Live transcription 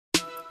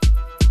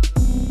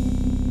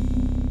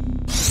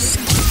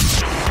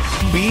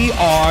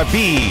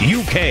BRB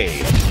UK.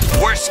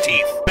 Worse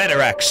teeth, better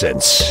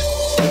accents.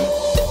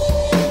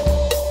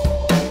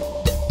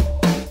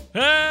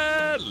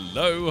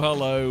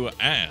 Hello,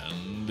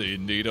 and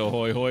indeed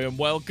ahoy hoy, and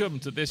welcome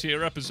to this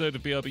here episode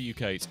of BRB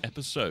UK. It's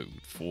episode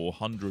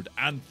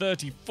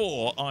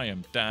 434. I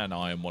am Dan,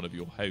 I am one of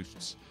your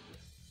hosts.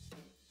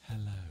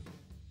 Hello.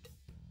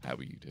 How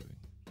are you doing?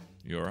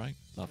 You alright?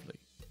 Lovely.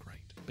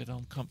 Great. A bit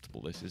uncomfortable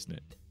this, isn't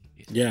it?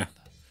 Yeah.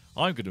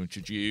 I'm going to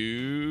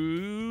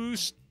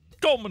introduce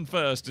Coleman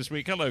first this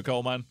week. Hello,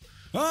 Coleman.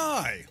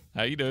 Hi.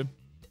 How you doing?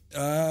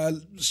 About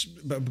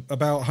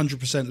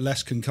 100%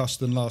 less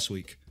concussed than last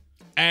week.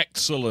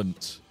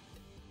 Excellent.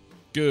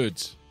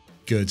 Good.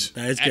 Good.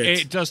 That is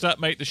good. Does that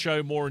make the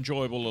show more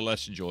enjoyable or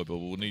less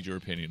enjoyable? We'll need your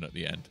opinion at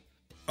the end.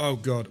 Oh,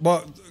 God.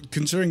 Well,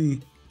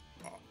 considering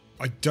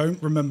I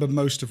don't remember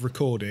most of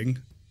recording,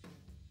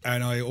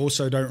 and I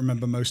also don't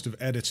remember most of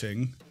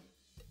editing,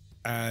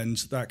 and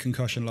that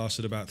concussion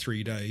lasted about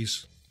 3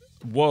 days.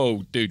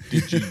 Whoa, dude,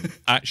 did you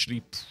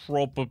actually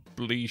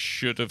probably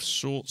should have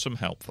sought some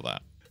help for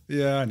that?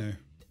 Yeah, I know.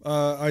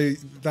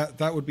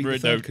 That would be the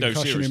third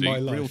concussion in my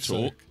life. Real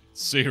talk.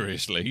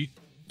 Seriously.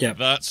 Yeah.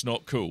 That's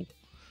not cool.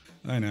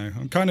 I know.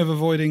 I'm kind of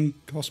avoiding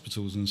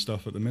hospitals and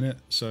stuff at the minute,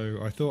 so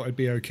I thought I'd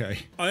be okay.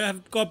 I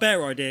have got a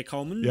better idea,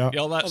 Coleman. Yeah.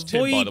 Yeah, that's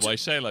Tim, by the way.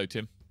 Say hello,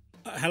 Tim.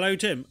 Hello,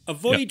 Tim.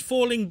 Avoid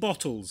falling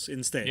bottles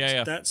instead.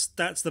 Yeah. That's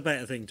the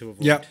better thing to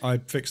avoid. Yeah, I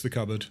fixed the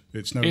cupboard.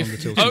 It's no longer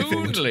If tilting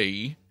forward.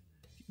 only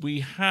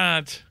we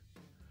had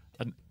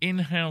an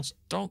in-house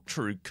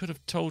doctor who could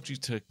have told you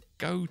to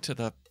go to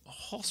the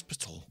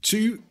hospital.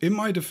 In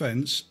my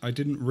defence, I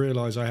didn't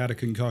realise I had a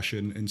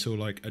concussion until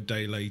like a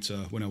day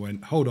later when I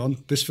went, hold on,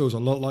 this feels a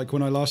lot like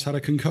when I last had a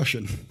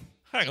concussion.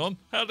 Hang on,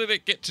 how did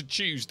it get to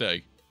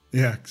Tuesday?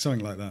 Yeah,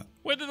 something like that.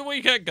 Where did the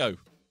weekend go?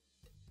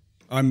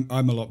 I'm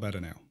a lot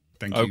better now.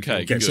 Thank you.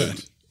 Okay, for good. concern.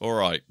 All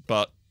right,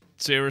 but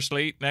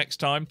seriously, next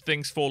time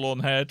things fall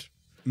on head,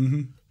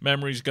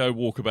 memories go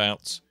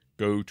walkabouts,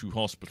 go to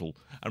hospital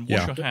and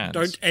wash your hands.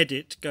 Don't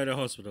edit, go to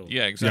hospital.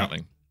 Yeah, exactly.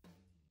 Yeah.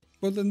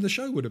 Well, then the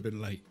show would have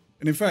been late.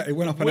 And in fact, it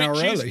went up an hour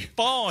Which is early.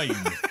 fine.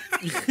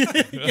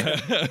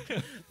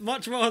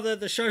 Much rather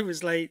the show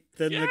was late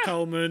than the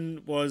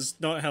Coleman was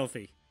not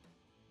healthy.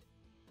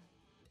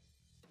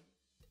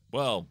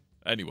 Well,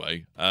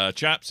 anyway,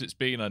 chaps, it's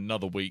been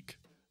another week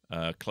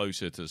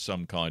closer to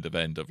some kind of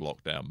end of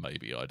lockdown,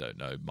 maybe. I don't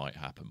know. Might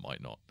happen,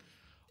 might not.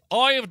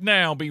 I have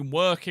now been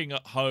working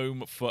at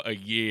home for a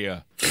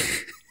year.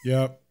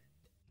 Yeah.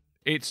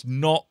 It's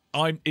not...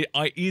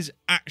 It is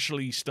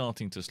actually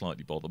starting to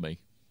slightly bother me.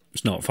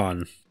 It's not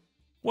fun.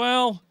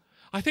 Well,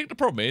 I think the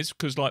problem is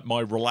because like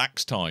my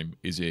relax time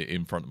is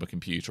in front of a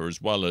computer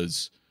as well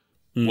as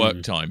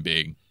work time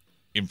being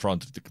in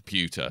front of the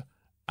computer,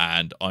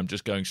 and I'm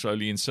just going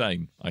slowly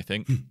insane, I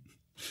think.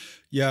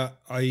 Yeah,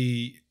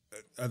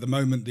 at the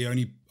moment,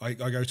 I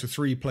go to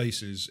 3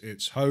 places.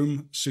 It's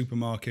home,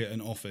 supermarket,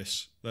 and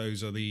office.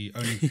 Those are the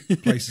only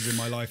places in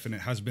my life, and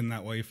it has been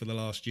that way for the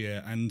last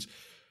year. And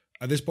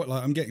at this point,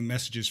 like, I'm getting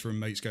messages from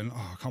mates going,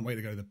 "Oh, I can't wait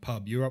to go to the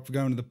pub. You're up for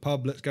going to the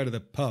pub? Let's go to the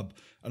pub."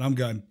 And I'm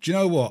going, "Do you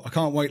know what? I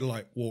can't wait to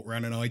like walk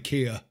around an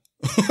IKEA."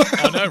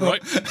 I know,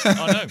 right?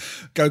 I know.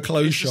 Go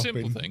clothes It's shopping.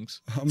 the simple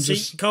things.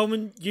 See,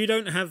 Coleman, you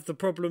don't have the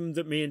problem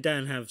that me and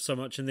Dan have so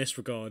much in this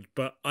regard,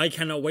 but I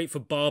cannot wait for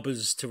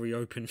barbers to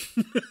reopen.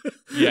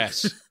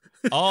 Yes.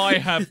 I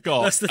have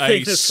got That's the a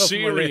thing that's top of my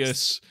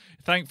serious...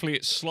 Thankfully,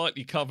 it's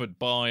slightly covered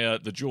by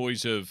the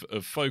joys of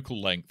focal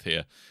length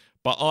here.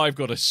 But I've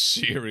got a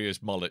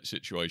serious mullet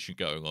situation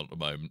going on at the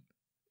moment.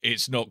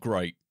 It's not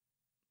great.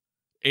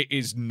 It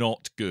is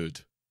not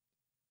good.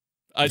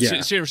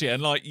 Seriously,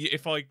 and like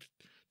if I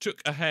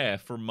took a hair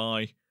from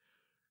my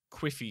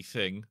quiffy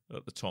thing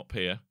at the top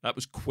here, that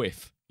was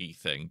quiff-y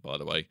thing, by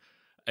the way,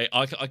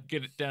 I could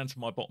get it down to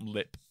my bottom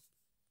lip.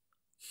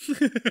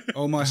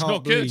 Oh, my It's heart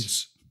not good.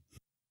 bleeds.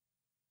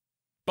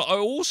 But I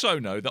also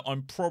know that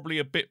I'm probably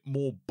a bit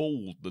more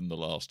bald than the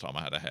last time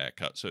I had a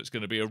haircut, so it's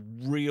going to be a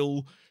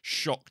real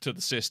shock to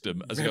the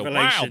system as I go, wow,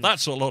 Revelation.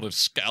 that's a lot of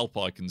scalp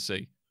I can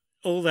see.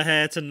 All the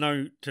hair to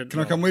note. Can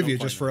I come with you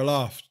just for a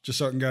laugh? Just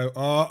so I can go,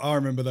 oh, I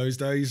remember those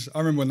days. I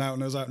remember when that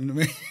one was happening to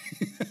me.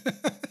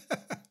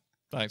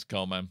 Thanks,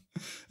 Coleman.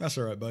 That's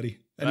all right, buddy.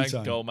 Thanks,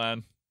 Anytime.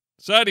 Coleman.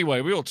 So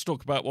anyway, we ought to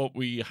talk about what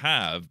we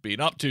have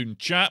been up to,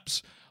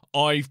 chaps.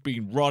 I've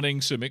been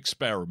running some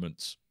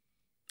experiments.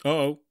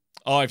 Uh-oh.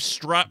 I've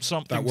strapped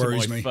something That to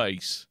worries my me.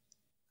 face.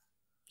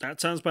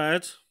 That sounds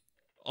bad.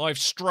 I've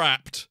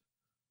strapped,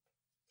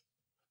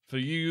 for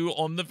you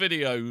on the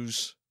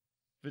videos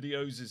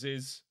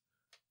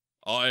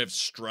I have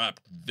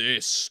strapped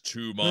this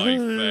to my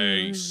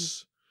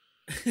face.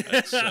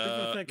 It's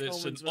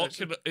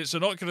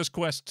an Oculus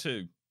Quest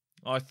 2.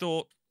 I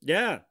thought,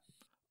 Yeah.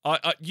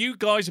 you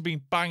guys have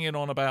been banging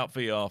on about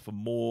VR for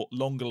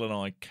longer than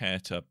I care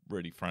to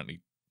really, frankly,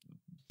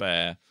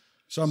 bear.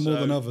 Some more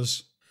than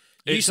others.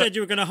 You said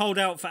you were going to hold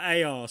out for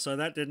AR, so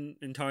that didn't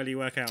entirely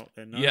work out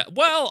then, no? Yeah,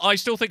 well, I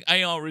still think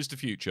AR is the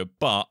future,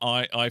 but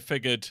I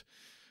figured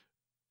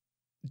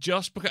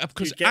just because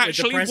get with the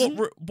actually, present?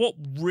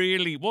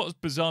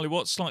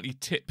 what slightly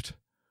tipped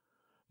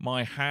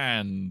my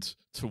hand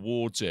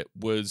towards it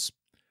was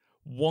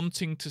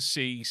wanting to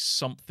see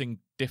something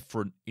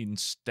different in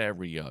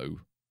stereo,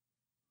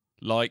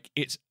 like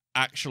it's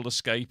actual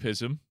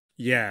escapism.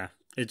 Yeah,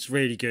 it's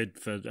really good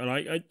for. And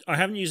I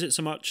haven't used it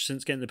so much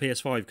since getting the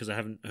PS5 because I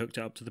haven't hooked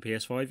it up to the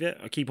PS5 yet.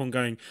 I keep on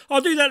going,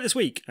 I'll do that this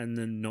week, and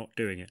then not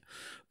doing it.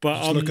 But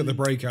Just look at the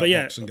breakout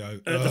box and go.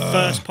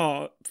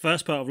 The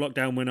first part of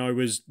lockdown, when I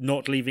was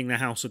not leaving the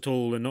house at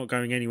all and not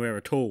going anywhere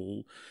at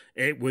all,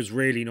 it was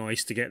really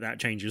nice to get that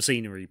change of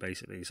scenery,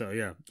 basically. So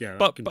yeah.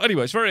 But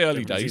anyway, it's very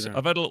early definitely days. see that.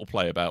 I've had a little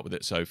play about with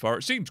it so far.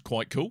 It seems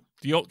quite cool.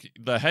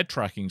 The head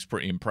tracking's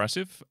pretty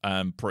impressive,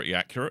 pretty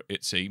accurate.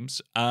 It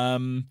seems.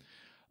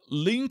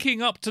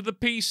 Linking up to the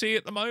PC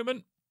at the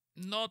moment,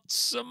 not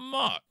so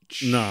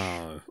much.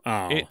 No.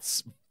 Oh.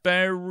 It's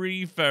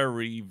very,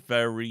 very,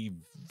 very,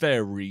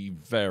 very,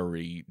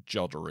 very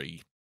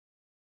juddery.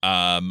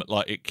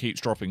 Like it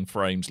keeps dropping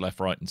frames left,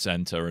 right, and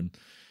center, and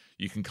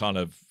you can kind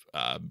of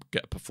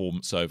get a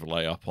performance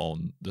overlay up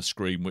on the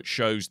screen, which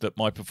shows that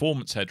my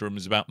performance headroom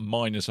is about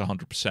minus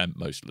 100%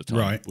 most of the time,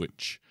 Right.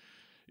 which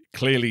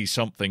clearly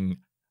something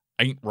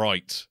ain't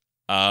right.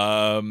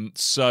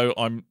 So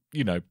I'm,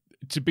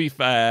 to be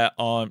fair,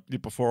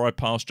 before I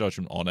pass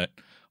judgment on it,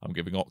 I'm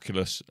giving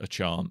Oculus a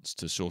chance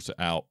to sort it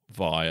out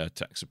via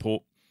tech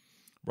support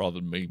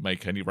rather than me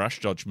make any rash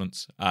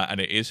judgments.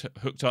 And it is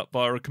hooked up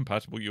via a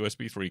compatible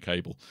USB 3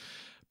 cable.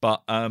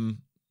 But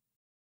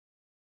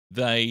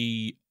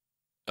they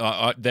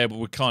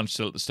were kind of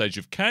still at the stage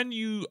of, can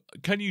you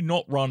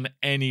not run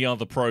any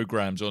other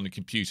programs on the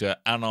computer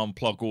and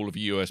unplug all of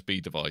your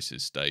USB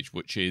devices stage,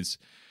 which is,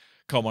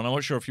 come on, I'm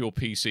not sure if your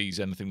PC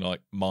is anything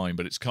like mine,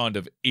 but it's kind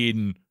of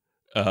in...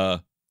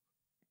 I've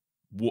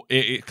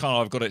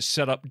got it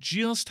set up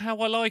just how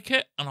I like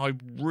it, and I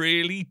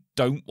really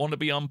don't want to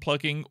be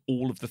unplugging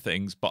all of the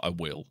things, but I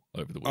will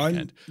over the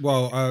weekend.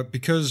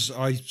 Because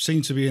I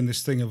seem to be in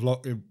this thing of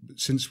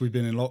since we've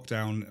been in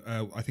lockdown.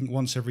 I think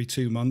once every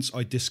 2 months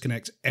I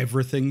disconnect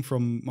everything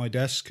from my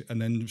desk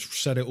and then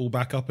set it all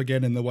back up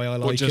again in the way I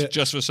like it.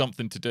 Just for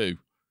something to do.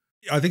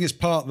 I think it's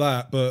part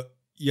that, but.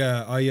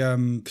 Yeah,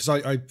 because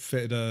I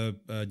fitted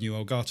a new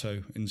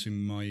Elgato into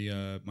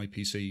my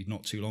PC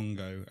not too long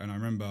ago, and I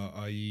remember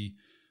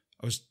that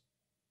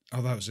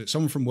was it.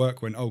 Someone from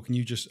work went, can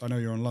you just, I know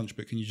you're on lunch,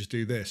 but can you just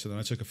do this? And then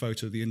I took a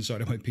photo of the inside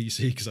of my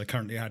PC because I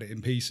currently had it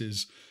in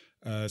pieces,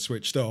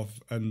 switched off,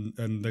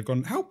 and they've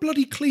gone, how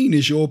bloody clean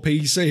is your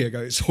PC? I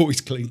go, it's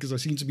always clean because I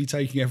seem to be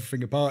taking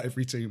everything apart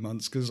every 2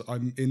 months because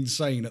I'm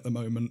insane at the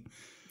moment.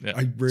 Yeah.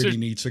 I really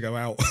need to go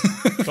out.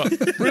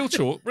 But real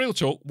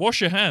talk, wash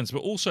your hands,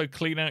 but also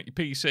clean out your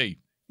PC.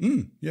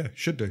 Yeah,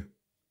 should do.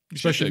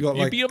 Especially if you've got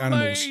like You'd be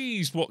animals.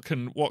 amazed what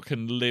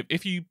can live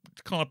if you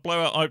kind of blow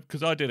out.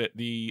 Because I did it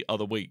the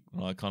other week.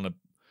 I kind of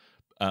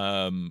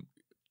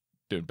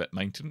doing a bit of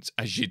maintenance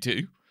as you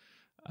do.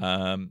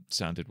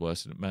 Sounded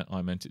worse than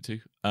I meant it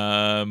to.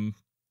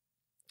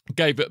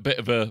 Gave it a bit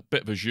of a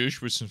zhuzh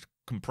with some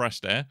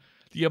compressed air.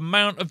 The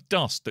amount of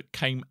dust that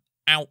came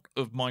out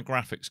of my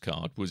graphics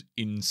card was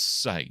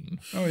insane.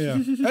 Oh yeah,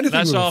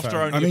 that's after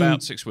only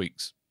about 6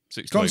 weeks.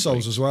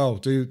 Consoles as well.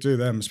 Do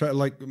them. Especially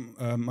like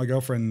my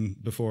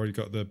girlfriend before he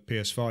got the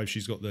PS5.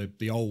 She's got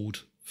the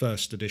old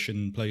first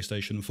edition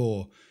PlayStation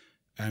 4,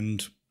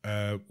 and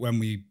when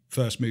we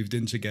first moved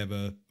in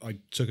together, I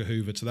took a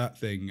Hoover to that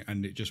thing,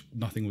 and it just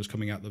nothing was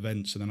coming out the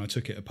vents. And then I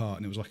took it apart,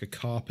 and it was like a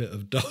carpet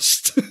of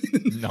dust.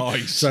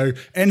 Nice. So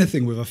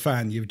anything with a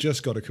fan, you've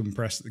just got to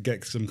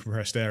get some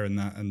compressed air in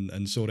that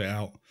and sort it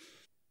out.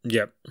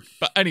 Yep.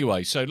 But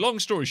anyway, so long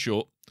story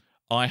short,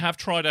 I have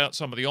tried out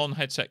some of the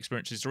on-headset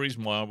experiences. The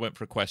reason why I went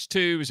for a Quest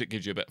 2 is it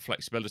gives you a bit of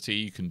flexibility.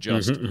 You can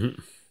just...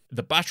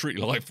 The battery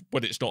life,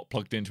 when it's not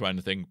plugged into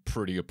anything,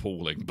 pretty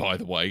appalling, by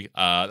the way.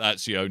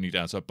 That's the only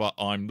downside. But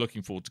I'm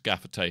looking forward to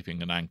gaffer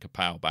taping an Anker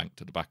power bank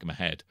to the back of my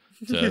head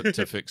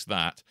to fix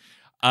that.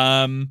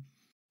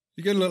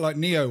 You're going to look like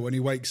Neo when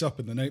he wakes up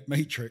in the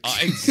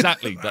Matrix.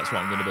 Exactly, that's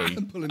what I'm going to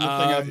be. Pulling the thing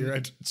out of your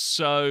head.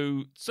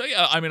 So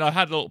yeah, I mean, I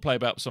had a little play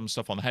about some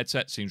stuff on the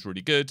headset. Seems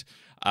really good.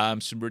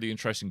 Some really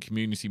interesting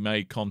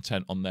community-made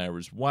content on there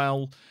as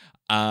well.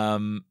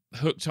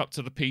 Hooked up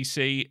to the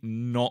PC,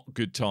 not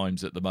good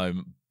times at the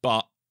moment,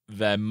 but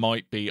there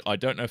might be, I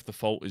don't know if the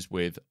fault is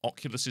with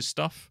Oculus's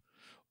stuff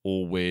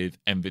or with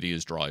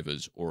NVIDIA's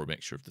drivers or a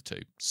mixture of the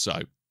two. So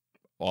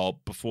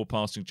before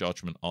passing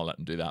judgment, I'll let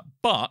them do that.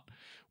 But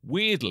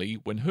weirdly,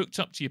 when hooked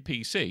up to your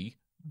PC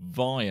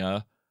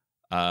via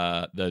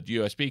the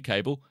USB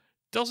cable,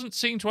 doesn't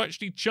seem to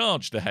actually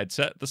charge the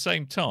headset at the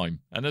same time.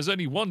 And there's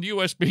only one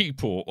USB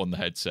port on the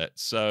headset.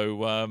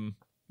 So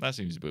that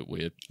seems a bit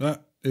weird.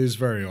 That is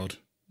very odd.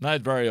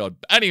 That's very odd.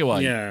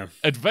 Anyway, yeah.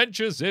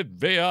 Adventures in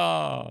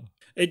VR.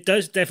 It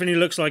does definitely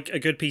looks like a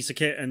good piece of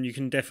kit, and you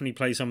can definitely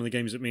play some of the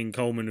games that me and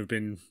Coleman have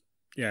been,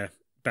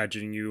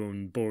 badgering you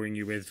and boring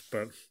you with.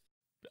 But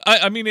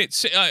I mean,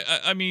 it's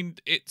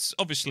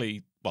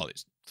obviously, well,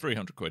 it's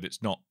 £300.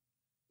 It's not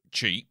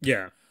cheap.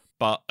 Yeah.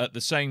 But at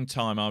the same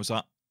time, I was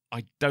like,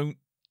 I don't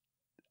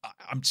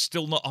I'm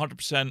still not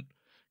 100%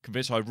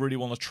 convinced. I really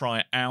want to try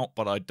it out,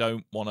 but I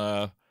don't want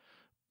to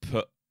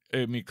put. I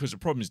mean, because the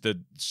problem is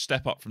the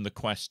step up from the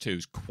Quest 2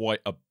 is quite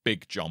a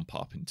big jump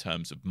up in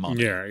terms of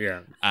money. Yeah.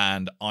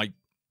 And I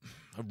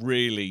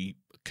really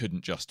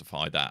couldn't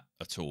justify that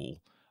at all.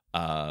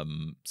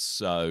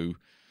 So,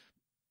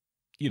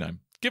 you know,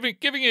 giving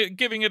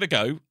it a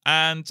go,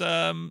 and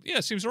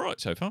it seems all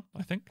right so far,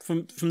 I think.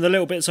 From the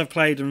little bits I've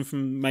played and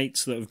from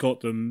mates that have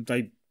got them,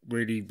 they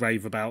really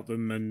rave about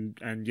them,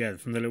 and yeah,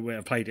 from the little bit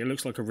I've played, it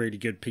looks like a really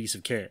good piece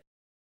of kit.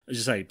 As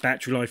you say,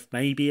 battery life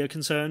may be a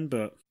concern,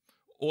 but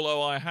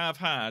although I have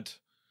had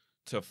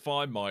to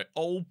find my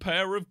old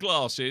pair of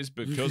glasses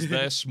because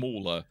they're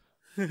smaller.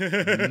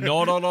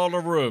 Not a lot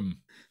of room.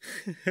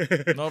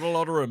 Not a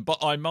lot of room, but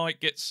I might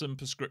get some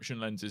prescription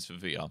lenses for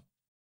VR.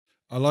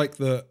 I like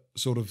that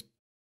sort of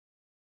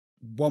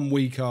 1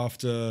 week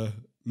after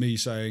me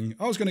saying,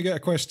 I was going to get a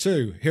Quest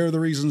 2, here are the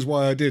reasons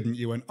why I didn't.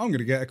 You went, I'm going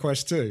to get a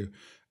Quest 2.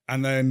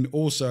 And then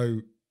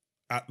also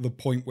at the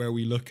point where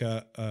we look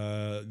at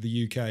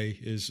the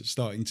UK is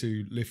starting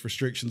to lift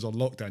restrictions on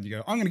lockdown, you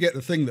go, I'm going to get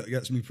the thing that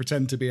gets me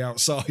pretend to be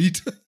outside.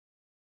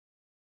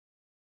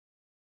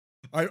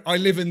 I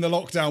live in the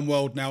lockdown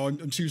world now.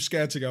 I'm too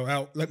scared to go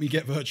out. Let me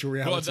get virtual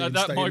reality and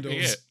that stay might indoors.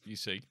 be it, you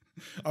see.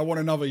 I want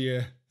another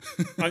year.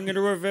 I'm going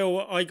to reveal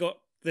what I got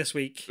this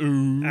week,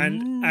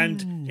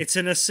 and it's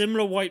in a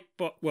similar white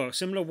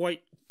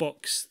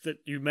box that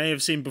you may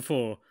have seen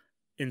before.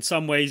 In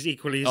some ways,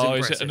 equally as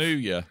impressive. Is it an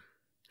Ouya?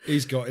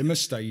 He's got him a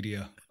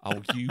Stadia.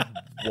 Oh, you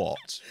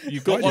what?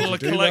 You've got one of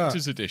the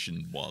collector's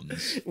edition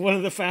ones. One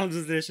of the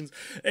founders editions.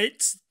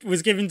 It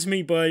was given to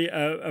me by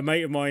a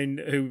mate of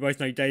mine who we both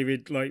know,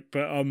 David.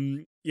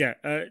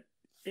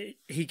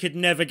 He could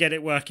never get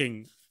it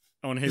working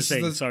on his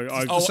thing. The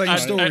same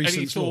story and he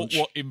since thought launch.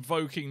 what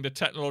invoking the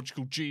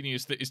technological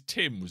genius that is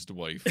Tim was the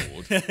way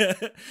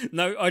forward.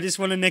 No, I just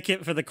want to nick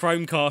it for the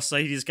Chromecast, so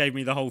he just gave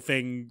me the whole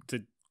thing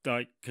to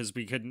because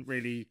we couldn't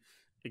really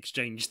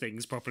exchange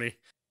things properly.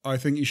 I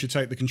think you should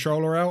take the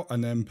controller out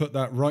and then put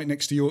that right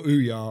next to your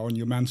Ouya on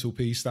your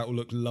mantelpiece. That will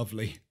look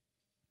lovely.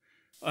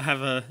 I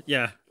have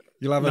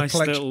You'll have nice a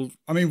collection. little...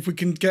 I mean, if we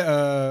can get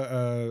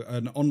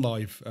an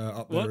OnLive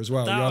up there as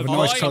well, you have a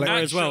nice collection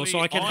as well, so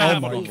I can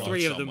have have all OnLive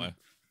three of somewhere.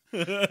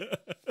 them.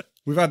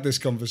 We've had this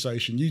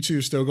conversation. You two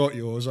have still got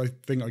yours. I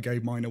think I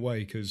gave mine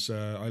away because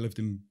I lived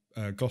in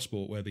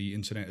Gosport where the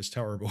internet is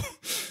terrible,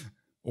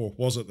 or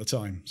was at the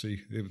time. So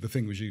the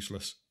thing was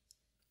useless.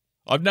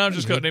 I've now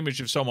just got an image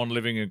of someone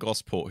living in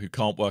Gosport who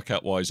can't work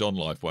out why his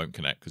OnLive won't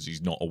connect because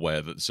he's not aware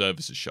that the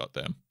service is shut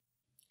down.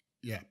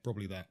 Yeah,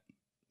 probably that.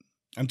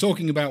 I'm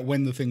talking about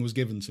when the thing was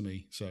given to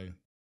me. So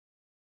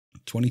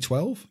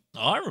 2012?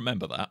 I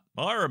remember that.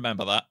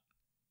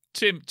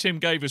 Tim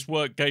gave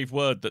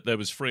word that there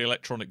was free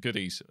electronic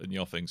goodies in the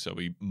offing, so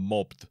we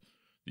mobbed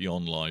the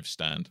OnLive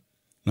stand.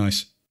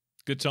 Nice.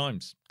 Good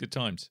times.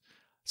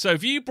 So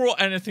have you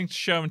brought anything to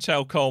show and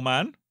tell,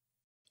 Coleman?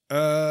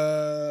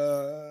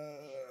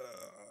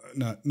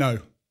 No.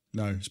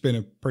 It's been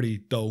a pretty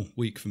dull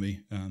week for me.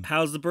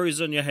 How's the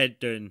bruise on your head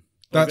doing?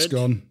 That's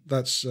gone.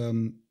 That's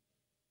the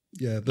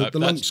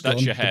lump's gone.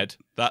 That's your head.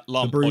 That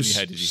lump on your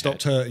head is your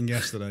stopped hurting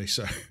yesterday.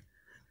 So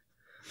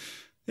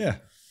yeah,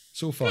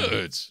 it's all fine.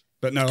 Good.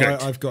 But no,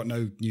 I've got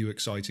no new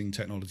exciting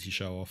technology to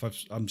show off.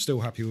 I'm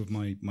still happy with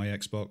my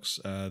Xbox.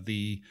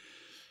 The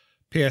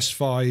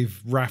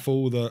PS5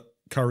 raffle that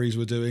Currys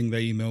were doing,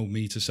 they emailed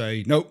me to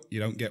say, nope, you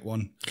don't get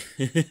one.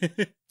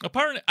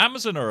 Apparently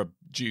Amazon are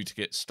due to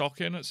get stock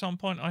in at some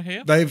point, I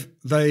hear.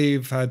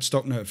 They've had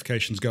stock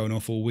notifications going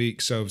off all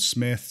week, so have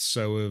Smith,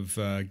 so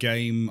have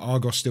Game.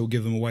 Argos still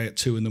give them away at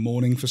 2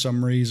 a.m. for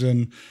some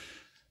reason.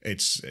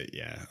 It's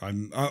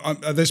I'm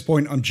at this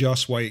point I'm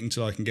just waiting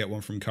till I can get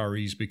one from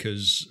Currys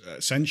because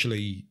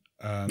essentially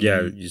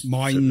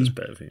mine.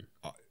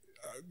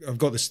 I've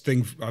got this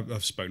thing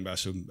I've spoken about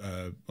some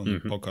on the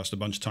podcast a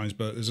bunch of times,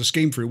 but there's a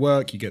scheme through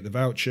work. You get the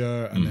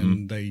voucher, and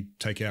then they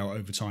take it out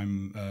over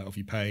time of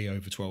your pay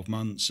over 12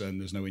 months, and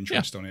there's no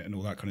interest on it and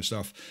all that kind of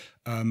stuff.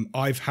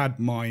 I've had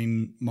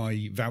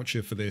my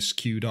voucher for this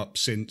queued up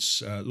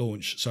since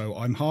launch, so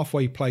I'm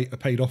halfway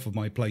paid off of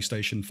my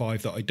PlayStation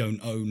 5 that I don't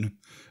own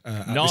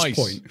at this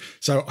point.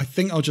 So I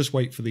think I'll just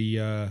wait for the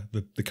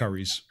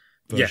Currys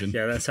version.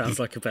 Yeah, that sounds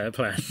like a better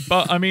plan.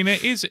 But I mean,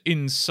 it is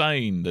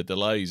insane the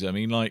delays. I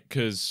mean,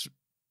 because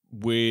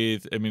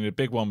the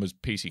big one was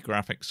PC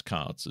graphics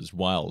cards as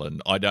well,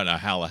 and I don't know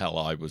how the hell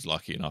I was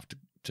lucky enough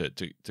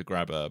to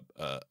grab a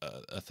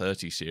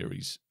 30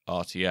 series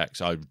RTX.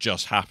 I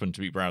just happened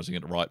to be browsing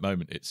at the right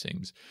moment, it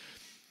seems.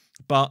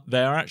 But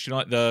they're actually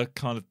like the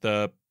kind of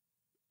the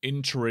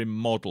interim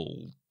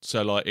model.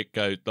 So like it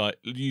goes like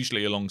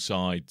usually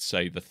alongside,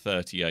 say, the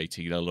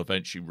 3080, they'll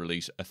eventually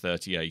release a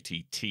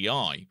 3080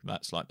 Ti.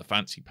 That's like the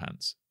fancy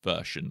pants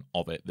version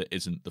of it that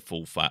isn't the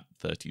full fat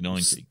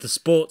 3090. The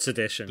sports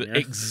edition.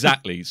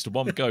 Exactly. It's the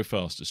one with go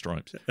faster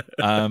stripes.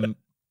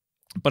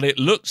 But it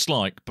looks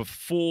like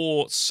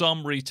before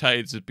some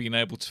retailers have been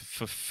able to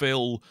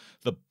fulfill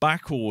the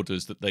back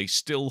orders that they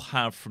still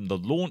have from the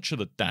launch of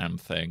the damn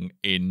thing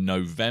in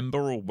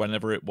November or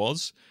whenever it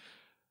was,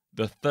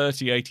 the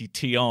 3080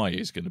 Ti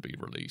is going to be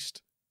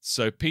released.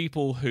 So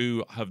people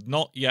who have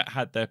not yet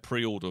had their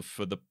pre-order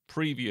for the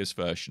previous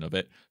version of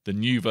it, the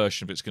new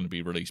version of it's going to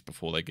be released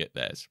before they get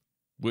theirs,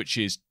 which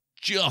is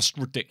just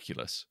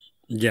ridiculous.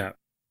 Yeah.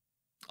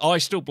 I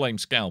still blame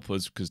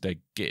scalpers because they're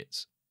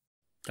gits.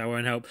 That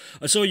won't help.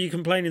 I saw you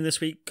complaining this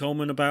week,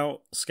 Coleman,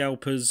 about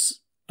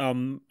scalpers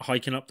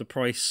hiking up the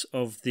price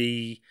of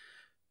the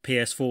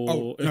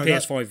PS4,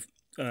 PS5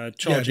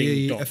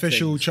 charging dock. The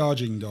official things.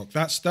 charging dock.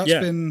 That's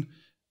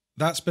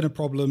been a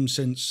problem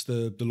since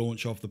the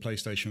launch of the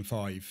PlayStation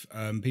 5.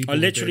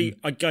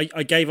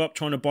 I gave up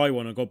trying to buy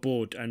one. I got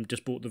bored and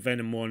just bought the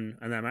Venom one,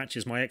 and that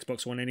matches my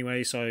Xbox One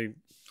anyway. So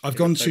I've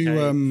gone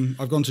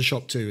to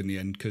Shop 2 in the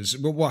end, because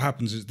what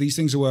happens is these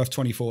things are worth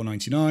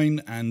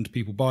 $24.99 and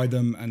people buy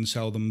them and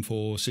sell them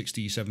for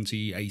 60,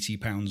 70, 80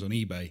 pounds on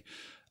eBay.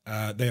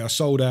 They are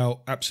sold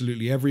out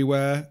absolutely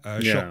everywhere.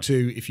 Shop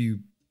 2, if you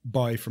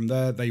buy from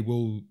there, they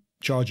will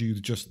charge you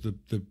just the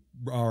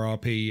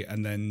RRP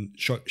and then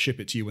ship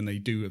it to you when they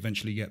do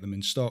eventually get them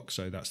in stock.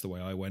 So that's the way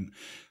I went.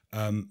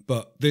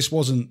 But this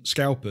wasn't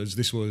scalpers.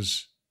 This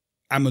was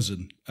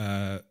Amazon.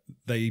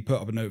 They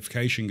put up a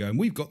notification going,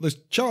 we've got the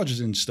chargers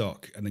in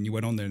stock. And then you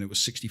went on there and it was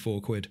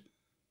 64 quid.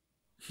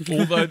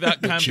 Although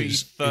that can be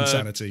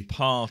insanity.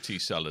 Party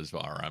sellers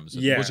via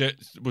Amazon. Yeah.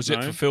 Was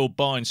it fulfilled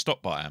by and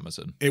stocked by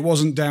Amazon? It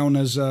wasn't down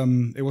as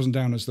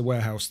the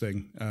warehouse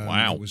thing.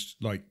 Wow. It was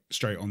like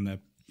straight on the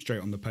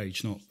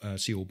page, not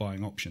see all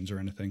buying options or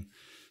anything.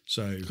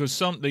 So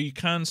because you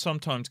can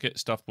sometimes get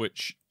stuff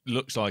which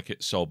looks like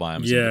it's sold by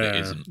Amazon, but it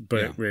isn't. But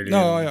it really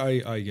no,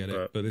 isn't. I get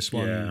it. But this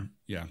one,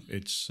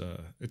 it's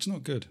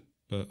not good.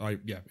 But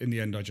in the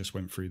end, I just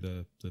went through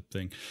the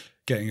thing,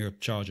 getting a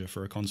charger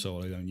for a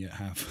console I don't yet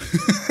have.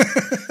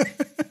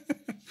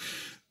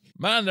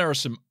 Man, there are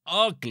some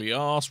ugly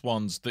ass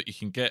ones that you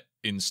can get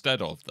instead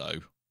of,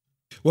 though.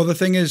 Well, the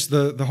thing is,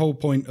 the whole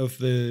point of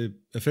the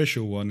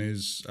official one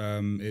is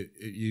it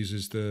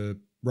uses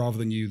rather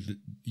than use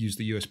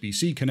the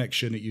USB-C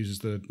connection, it uses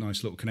the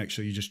nice little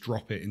connector. You just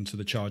drop it into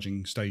the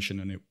charging station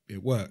and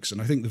it works.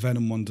 And I think the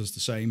Venom one does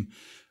the same.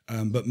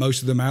 But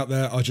most of them out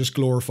there are just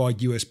glorified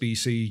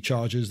USB-C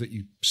chargers that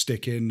you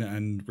stick in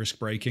and risk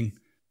breaking.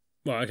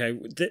 Well, okay.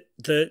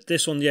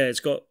 This one, it's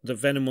got the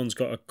Venom one's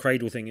got a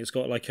cradle thing. It's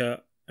got like an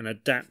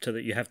adapter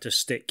that you have to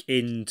stick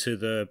into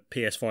the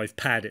PS5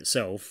 pad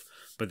itself,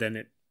 but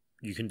then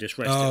you can just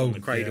rest it on the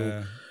cradle.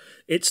 Yeah.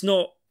 It's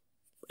not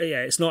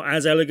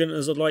as elegant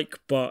as I'd like,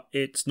 but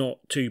it's not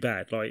too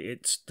bad. Like,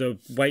 it's the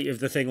weight of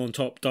the thing on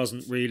top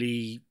doesn't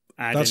really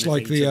add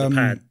anything to the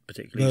pad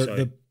particularly.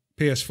 The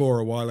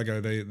PS4 a while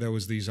ago, there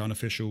was these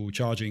unofficial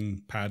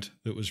charging pad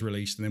that was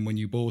released, and then when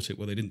you bought it,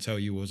 what they didn't tell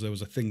you was there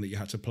was a thing that you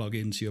had to plug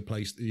into your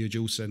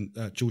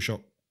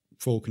DualShock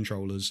 4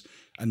 controllers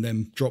and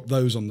then drop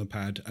those on the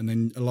pad and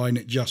then align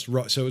it just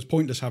right. So it was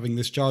pointless having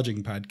this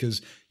charging pad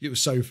because it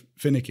was so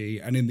finicky,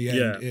 and in the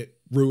end it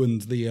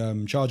ruined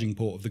the charging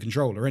port of the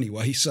controller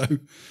anyway. So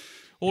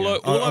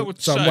I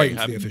would say,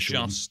 having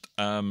just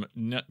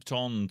nipped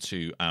on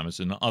to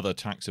Amazon, other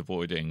tax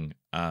avoiding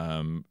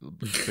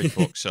big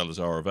box sellers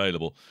are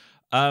available.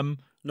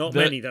 Not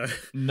many though.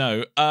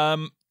 No,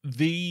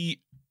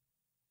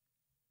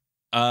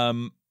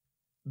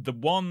 the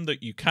one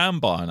that you can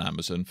buy on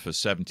Amazon for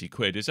 70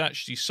 quid is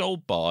actually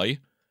sold by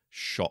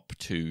Shop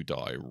 2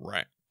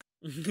 Direct.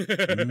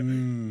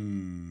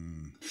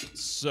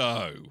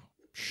 So,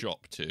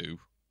 Shop 2.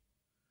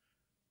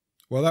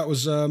 Well, that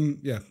was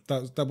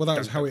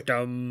how it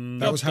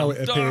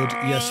appeared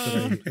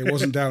yesterday. It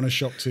wasn't down as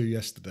Shop 2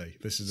 yesterday.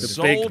 This is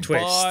sold big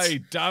twist. by,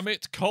 damn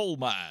it,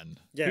 Coleman.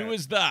 Yeah. Who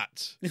is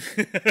that?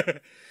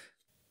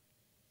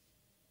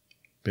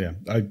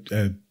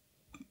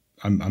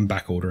 I'm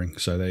back ordering,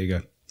 so there you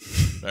go.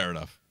 Fair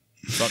enough.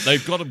 But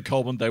they've got them,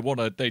 Coleman.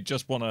 They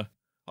just want to.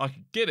 I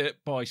could get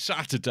it by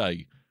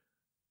Saturday.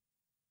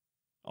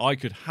 I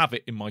could have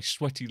it in my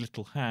sweaty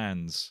little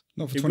hands.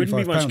 Not for £25. It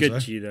wouldn't be much good though.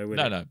 to you, though, would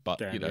it? No, but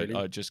damn, you know, really.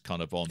 I just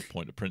kind of on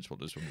point of principle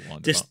just want to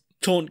wind just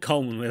taunt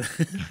Coleman with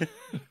it.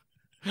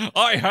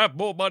 I have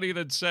more money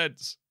than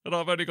sense, and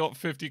I've only got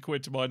 50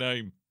 quid to my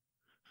name.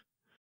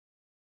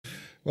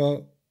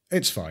 Well,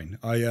 it's fine.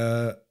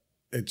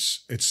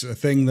 It's a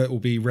thing that will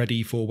be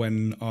ready for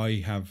when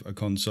I have a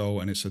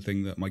console, and it's a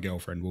thing that my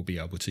girlfriend will be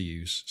able to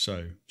use.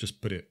 So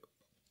just put it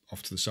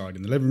off to the side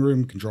in the living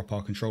room, can drop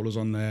our controllers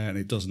on there, and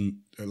it doesn't,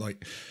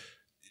 like,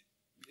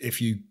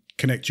 if you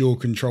connect your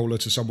controller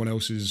to someone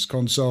else's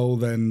console,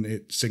 then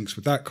it syncs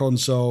with that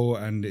console,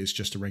 and it's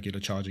just a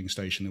regular charging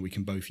station that we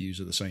can both use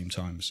at the same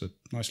time. It's a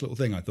nice little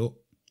thing, I thought.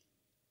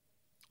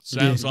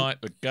 Sounds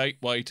like the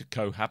gateway to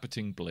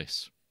cohabiting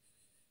bliss.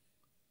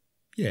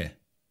 Yeah.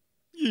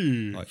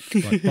 Like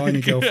buying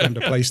a girlfriend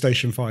a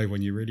PlayStation 5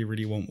 when you really,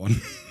 really want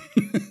one.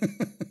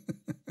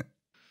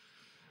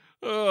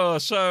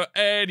 So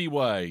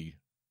anyway,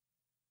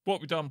 what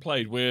we've done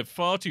played, we're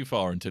far too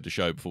far into the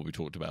show before we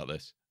talked about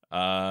this.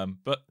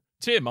 But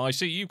Tim, I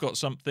see you've got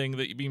something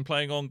that you've been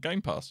playing on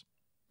Game Pass.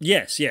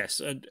 Yes.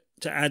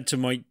 To add to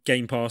my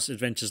Game Pass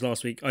adventures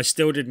last week, I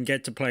still didn't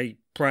get to play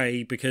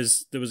Prey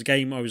because there was a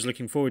game I was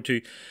looking forward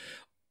to.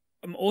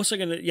 I'm also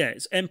going to,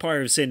 it's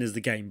Empire of Sin is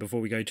the game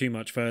before we go too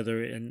much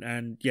further.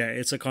 And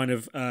it's a kind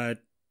of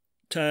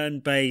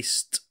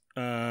turn-based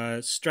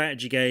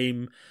strategy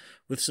game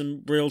with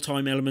some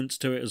real-time elements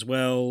to it as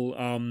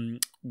well,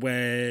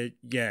 where,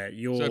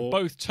 you're... So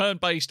both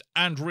turn-based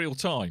and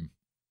real-time?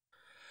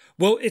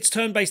 Well, it's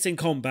turn-based in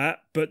combat,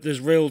 but there's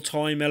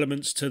real-time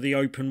elements to the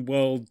open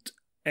world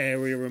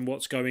area and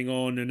what's going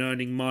on and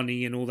earning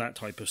money and all that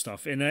type of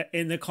stuff. In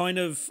the kind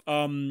of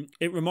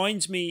it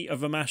reminds me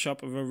of a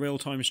mashup of a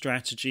real-time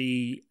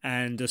strategy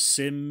and a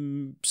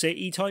Sim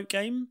City type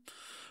game.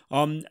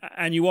 And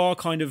you are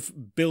kind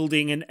of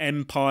building an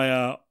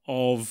empire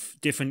of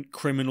different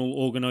criminal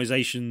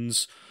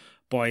organizations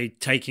by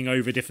taking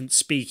over different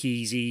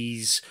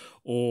speakeasies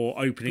or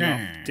opening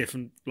up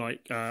different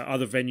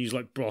other venues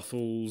like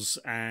brothels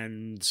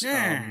and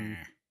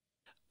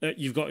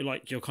you've got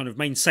like your kind of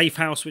main safe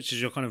house, which is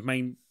your kind of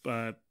main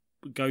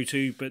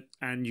go-to,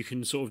 and you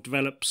can sort of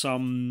develop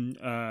some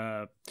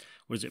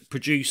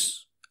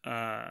produce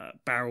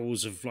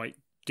barrels of like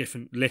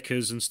different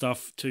liquors and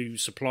stuff to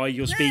supply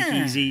your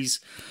speakeasies.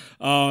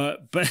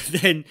 But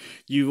then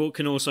you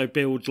can also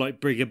build like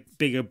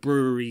bigger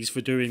breweries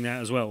for doing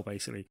that as well,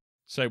 basically.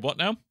 Say what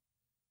now?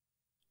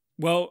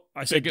 Well,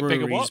 I said breweries.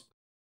 Bigger what?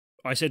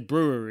 I said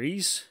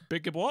breweries.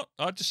 Bigger what?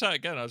 I'll just say it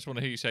again. I just want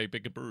to hear you say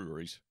bigger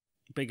breweries.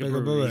 Bigger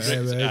breweries.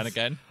 And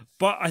again.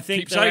 But I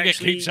think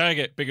keep saying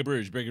it. Bigger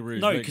breweries.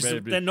 No,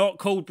 because they're not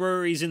called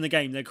breweries in the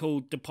game. They're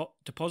called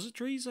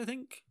depositories, I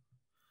think.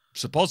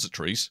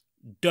 Suppositories?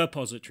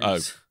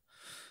 Depositories.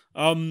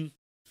 Oh.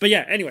 But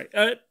yeah, anyway.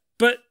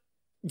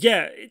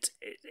 It's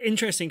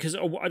interesting because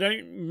I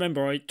don't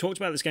remember. I talked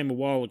about this game a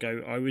while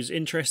ago. I was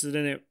interested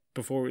in it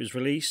before it was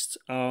released.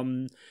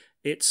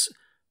 It's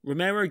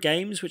Romero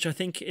Games, which I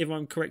think, if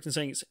I'm correct in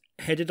saying, it's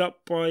headed up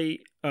by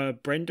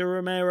Brenda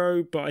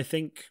Romero, but I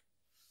think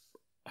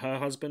her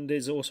husband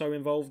is also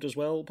involved as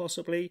well,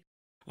 possibly.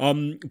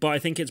 But I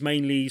think it's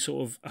mainly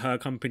sort of her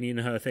company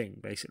and her thing,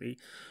 basically.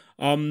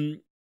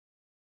 And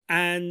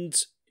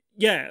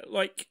yeah,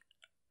 like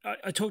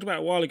I talked about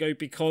it a while ago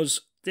because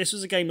this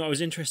was a game that I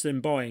was interested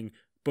in buying,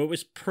 but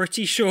was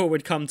pretty sure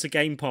would come to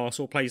Game Pass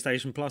or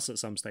PlayStation Plus at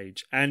some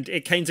stage. And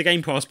it came to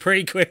Game Pass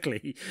pretty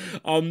quickly.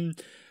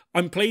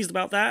 I'm pleased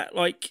about that.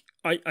 Like,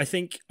 I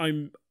think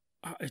I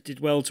did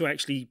well to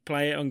actually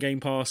play it on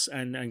Game Pass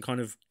and kind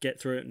of get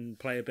through it and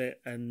play a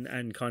bit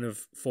and kind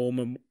of form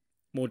a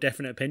more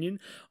definite opinion.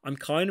 I'm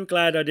kind of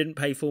glad I didn't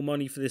pay full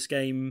money for this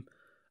game,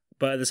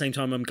 but at the same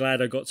time, I'm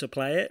glad I got to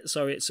play it.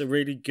 So it's a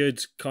really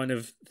good kind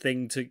of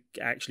thing to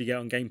actually get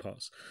on Game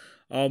Pass.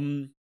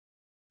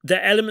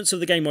 The elements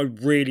of the game I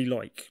really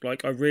like.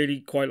 Like, I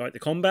really quite like the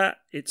combat.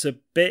 It's a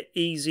bit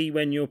easy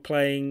when you're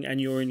playing and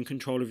you're in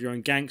control of your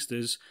own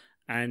gangsters,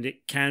 and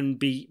it can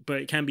be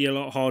a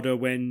lot harder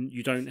when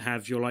you don't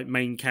have your like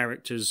main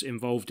characters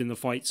involved in the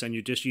fights and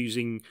you're just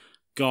using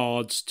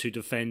guards to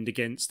defend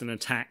against an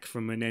attack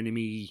from an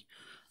enemy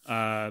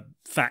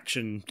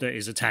faction that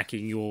is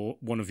attacking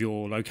one of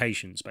your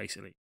locations,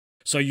 basically.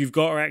 So you've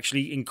got to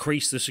actually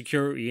increase the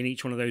security in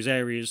each one of those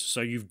areas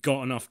so you've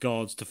got enough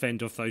guards to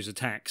fend off those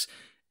attacks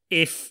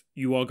if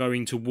you are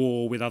going to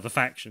war with other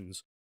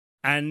factions.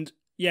 And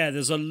yeah,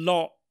 there's a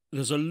lot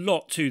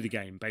to the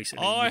game,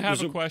 basically. I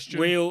have a question.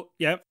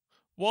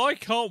 Why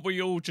can't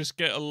we all just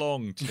get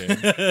along, Tim?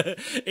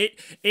 It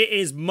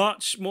is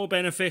much more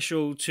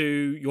beneficial to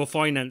your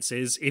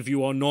finances if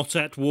you are not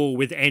at war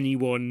with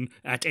anyone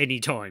at any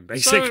time,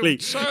 basically.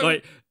 So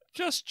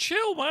just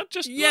chill, man.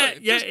 Just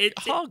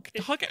hug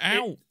it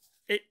out.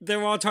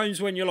 There are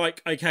times when you're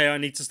like, okay, I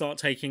need to start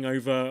taking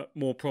over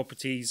more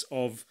properties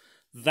of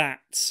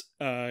that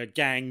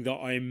gang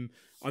that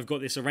I've got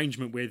this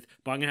arrangement with,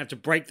 but I'm going to have to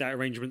break that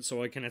arrangement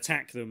so I can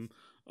attack them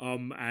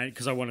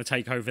because I want to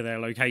take over their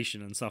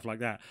location and stuff like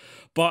that.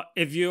 But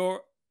if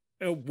you're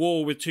at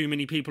war with too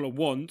many people at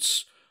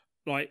once,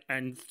 like,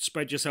 and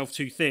spread yourself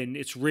too thin,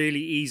 it's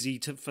really easy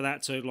for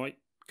that to like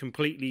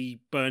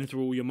completely burn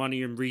through all your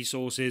money and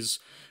resources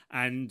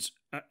and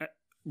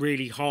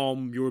really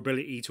harm your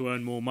ability to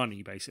earn more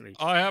money, basically.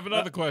 I have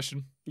another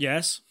question.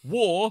 Yes?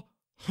 War?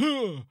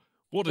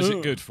 What is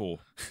it good for?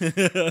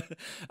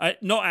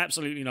 Not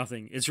absolutely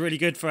nothing. It's really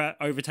good for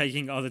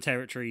overtaking other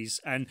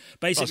territories, and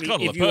basically, that's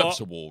kind of the purpose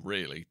of war,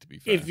 really. To be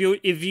fair,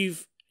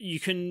 you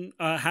can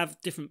have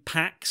different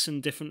pacts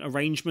and different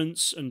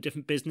arrangements and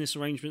different business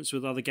arrangements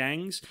with other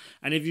gangs,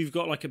 and if you've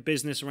got like a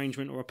business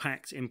arrangement or a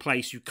pact in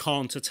place, you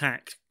can't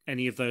attack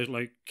any of those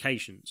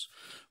locations.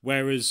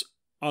 Whereas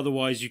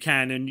otherwise, you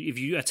can, and if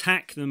you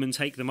attack them and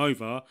take them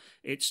over,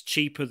 it's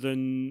cheaper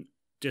than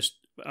just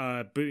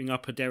booting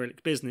up a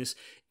derelict business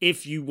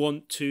if you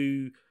want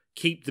to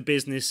keep the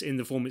business in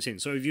the form it's in.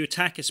 So if you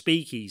attack a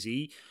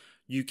speakeasy,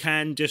 you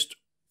can just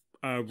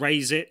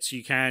raise it,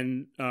 you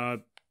can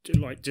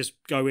like just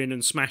go in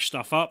and smash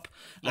stuff up,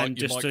 Like and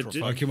your just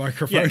microphone. Like your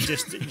microphone.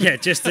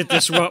 just to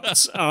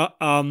disrupt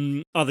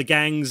other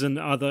gangs and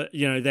other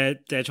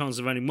their chances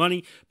of earning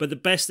money. But the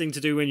best thing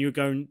to do when you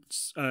go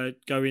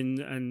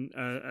in and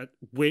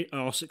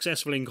are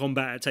successful in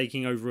combat at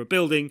taking over a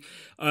building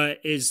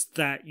is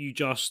that you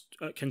just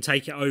can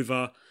take it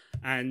over,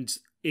 and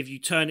if you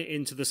turn it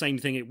into the same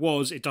thing it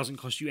was, it doesn't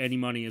cost you any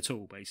money at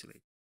all,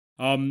 basically.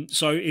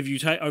 So if you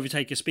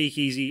overtake a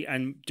speakeasy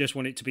and just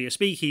want it to be a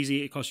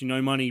speakeasy, it costs you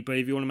no money. But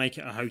if you want to make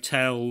it a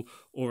hotel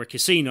or a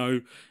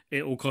casino,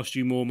 it will cost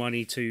you more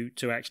money to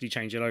actually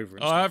change it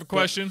over. I have a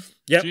question.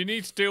 Yep. Do you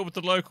need to deal with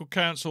the local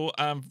council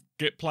and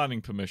get planning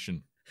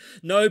permission?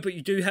 No, but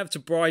you do have to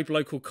bribe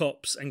local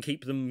cops and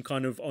keep them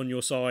kind of on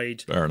your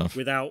side. Fair enough.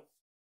 Without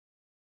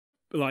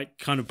like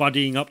kind of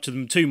buddying up to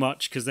them too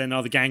much, because then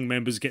other gang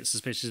members get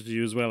suspicious of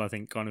you as well, I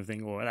think, kind of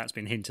thing. Or that's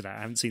been hinted at.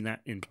 I haven't seen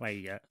that in play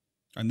yet.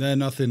 And they're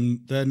nothing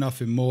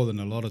more than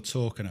a lot of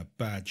talk and a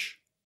badge.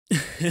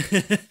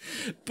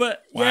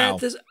 But Wow.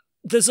 yeah,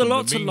 there's a From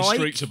lot the to mean like.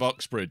 streets of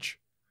Uxbridge.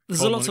 There's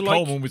Coleman, a lot to like.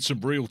 Coleman with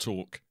some real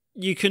talk.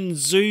 You can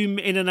zoom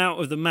in and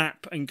out of the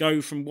map and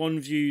go from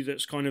one view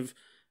that's kind of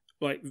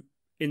like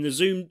in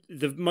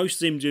the most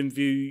zoomed in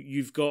view,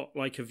 you've got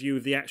like a view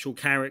of the actual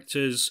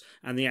characters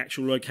and the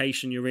actual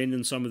location you're in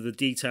and some of the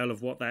detail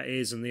of what that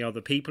is and the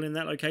other people in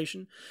that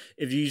location.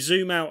 If you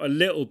zoom out a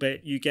little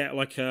bit, you get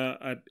like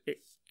it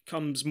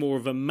comes more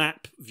of a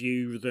map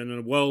view than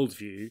a world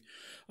view,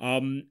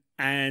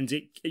 and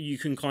you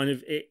can kind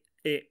of it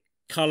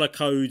color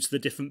codes the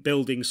different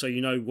buildings so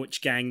you know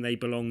which gang they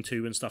belong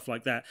to and stuff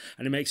like that,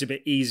 and it makes it a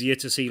bit easier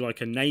to see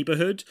like a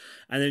neighborhood.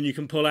 And then you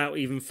can pull out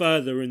even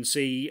further and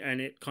see, and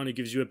it kind of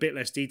gives you a bit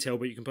less detail,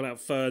 but you can pull out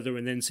further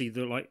and then see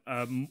the like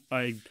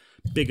a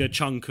bigger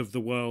chunk of the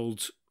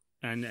world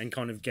and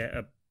kind of get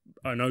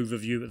an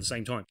overview at the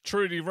same time.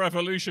 Truly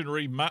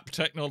revolutionary map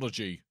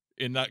technology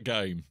in that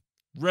game.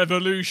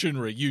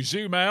 Revolutionary. You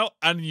zoom out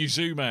and you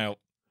zoom out.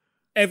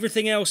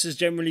 Everything else is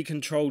generally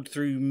controlled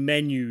through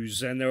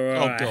menus, and there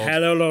are God. a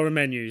hell of a lot of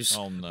menus.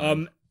 Oh,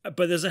 no.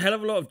 But there's a hell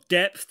of a lot of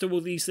depth to all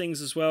these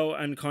things as well,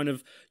 and kind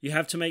of you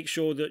have to make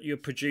sure that you're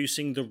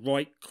producing the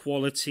right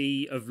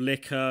quality of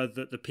liquor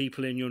that the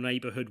people in your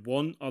neighbourhood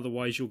want,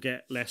 otherwise you'll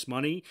get less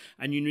money.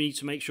 And you need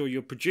to make sure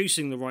you're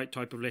producing the right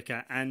type of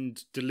liquor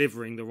and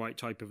delivering the right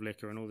type of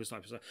liquor and all this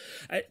type of stuff.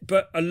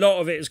 But a lot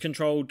of it is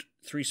controlled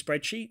through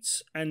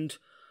spreadsheets, and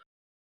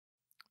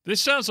This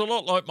sounds a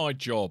lot like my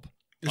job.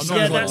 It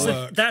yeah, sounds like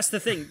work. that's the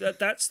thing.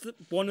 That's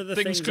one of the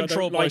things I don't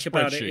controlled by like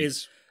about it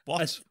is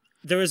what?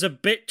 there is a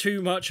bit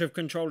too much of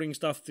controlling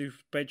stuff through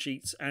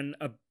spreadsheets, and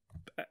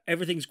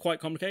everything's quite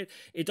complicated.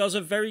 It does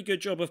a very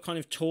good job of kind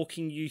of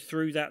talking you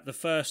through that the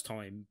first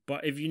time,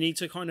 but if you need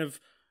to kind of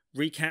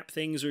recap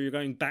things, or you're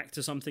going back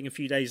to something a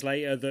few days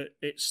later that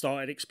it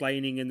started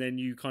explaining and then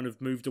you kind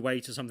of moved away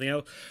to something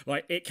else,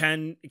 like it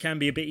can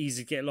be a bit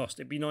easy to get lost.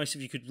 It'd be nice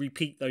if you could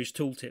repeat those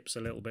tooltips a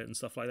little bit and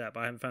stuff like that, but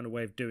I haven't found a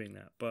way of doing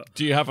that. But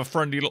do you have a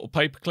friendly little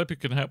paperclip who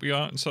can help you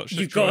out in such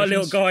situations? you've got a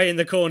little guy in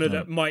the corner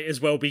that might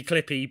as well be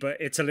Clippy, but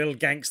it's a little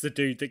gangster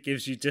dude that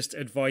gives you just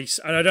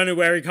advice, and I don't know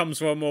where he comes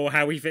from or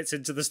how he fits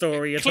into the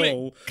story at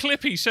all.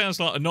 Clippy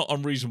sounds like a not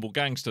unreasonable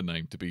gangster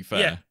name, to be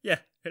fair. Yeah,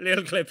 a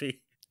little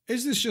Clippy.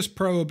 Is this just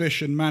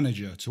Prohibition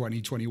Manager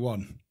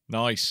 2021?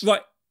 Nice.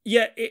 Right,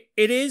 yeah,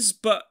 it is,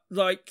 but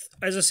like,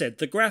 as I said,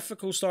 the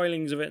graphical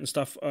stylings of it and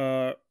stuff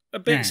are a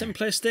bit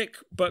simplistic,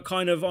 but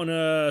kind of on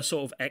a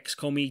sort of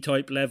XCOM-y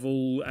type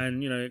level,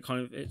 and, you know, it kind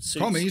of,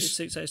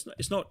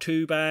 it's not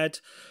too bad.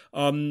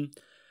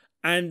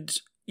 And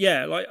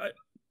yeah, like,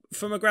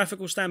 from a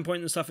graphical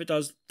standpoint and stuff,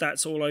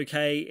 that's all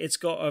okay. It's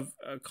got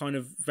a kind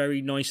of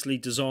very nicely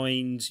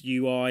designed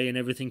UI, and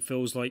everything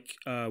feels like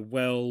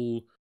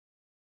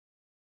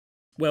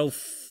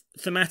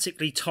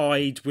thematically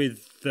tied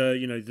with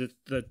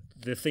the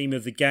theme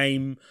of the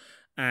game,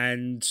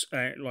 and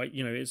like,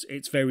 you know,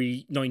 it's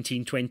very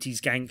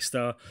 1920s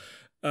gangster.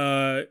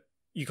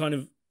 You kind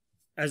of,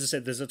 as I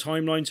said, there's a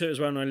timeline to it as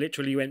well, and I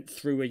literally went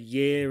through a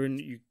year, and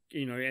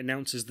you know, it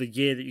announces the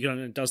year that you go,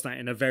 and does that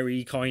in a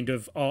very kind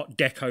of Art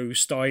Deco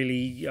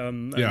styly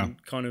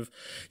kind of,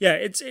 yeah,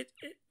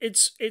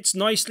 it's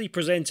nicely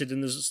presented,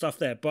 and there's stuff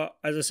there, but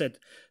as I said,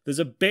 there's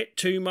a bit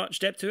too much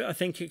depth to it. I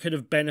think it could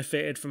have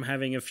benefited from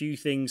having a few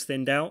things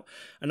thinned out,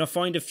 and I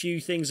find a few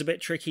things a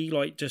bit tricky,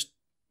 like just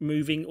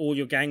moving all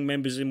your gang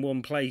members in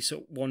one place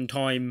at one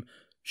time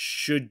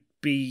should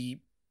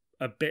be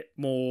a bit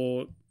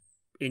more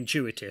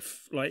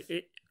intuitive. Like,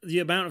 the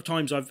amount of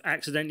times I've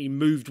accidentally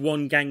moved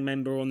one gang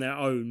member on their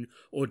own,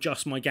 or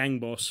just my gang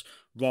boss,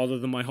 rather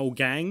than my whole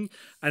gang,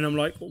 and I'm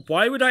like,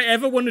 why would I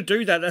ever want to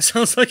do that? That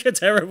sounds like a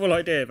terrible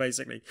idea,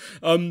 basically.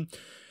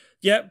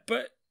 Yeah,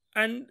 but,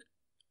 and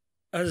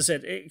as I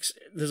said,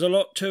 there's a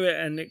lot to it,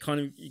 and it kind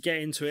of, you get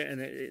into it, and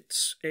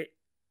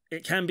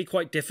it can be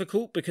quite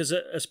difficult, because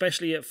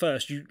especially at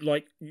first, you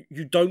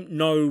don't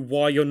know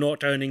why you're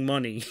not earning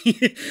money,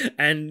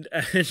 and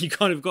you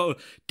kind of got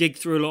to dig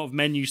through a lot of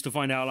menus to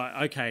find out,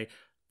 like, okay,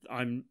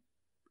 I'm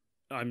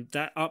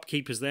that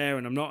upkeep is there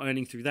and I'm not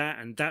earning through that,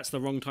 and that's the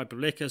wrong type of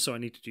liquor, so I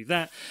need to do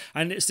that.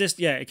 And it's just,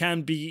 it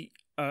can be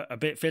a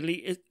bit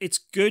fiddly. It's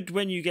good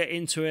when you get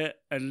into it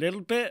a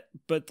little bit,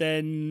 but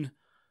then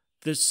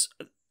there's,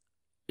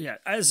 as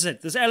I said,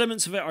 there's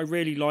elements of it I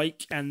really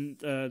like, and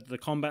the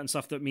combat and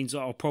stuff that means that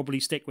I'll probably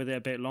stick with it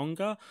a bit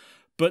longer.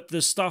 But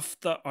the stuff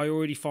that I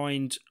already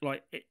find,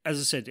 like, as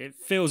I said, it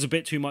feels a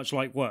bit too much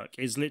like work,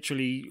 is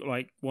literally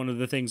like one of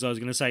the things I was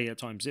going to say at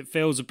times. It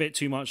feels a bit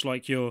too much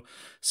like you're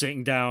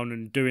sitting down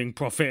and doing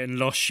profit and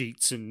loss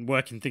sheets and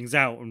working things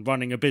out and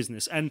running a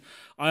business. And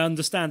I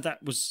understand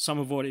that was some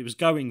of what it was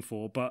going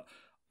for, but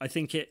I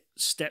think it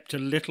stepped a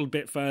little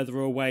bit further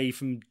away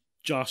from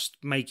just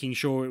making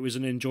sure it was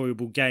an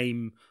enjoyable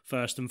game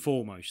first and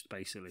foremost,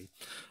 basically.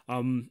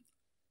 I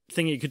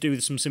think it could do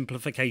with some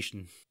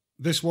simplification.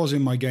 This was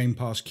in my Game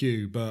Pass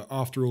queue, but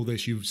after all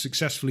this, you've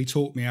successfully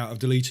talked me out of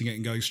deleting it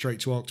and going straight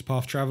to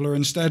Octopath Traveler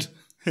instead.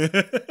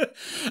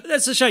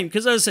 That's a shame,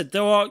 because as I said,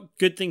 there are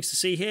good things to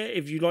see here.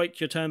 If you like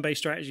your turn-based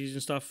strategies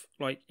and stuff,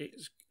 like,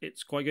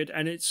 it's quite good.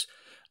 And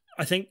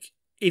I think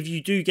if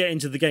you do get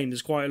into the game,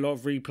 there's quite a lot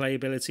of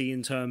replayability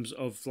in terms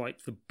of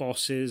like the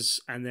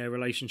bosses and their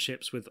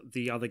relationships with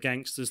the other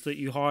gangsters that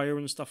you hire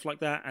and stuff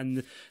like that.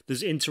 And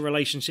there's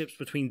interrelationships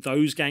between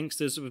those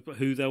gangsters,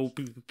 who they'll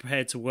be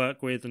prepared to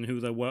work with and who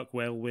they'll work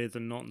well with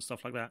and not, and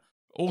stuff like that.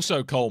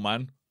 Also,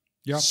 Coleman,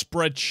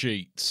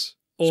 spreadsheets.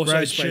 Also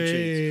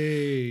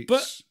spreadsheets.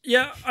 But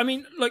yeah, I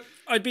mean, like,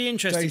 I'd be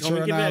interested. Give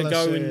it a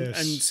go and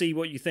see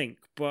what you think.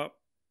 But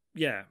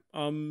yeah,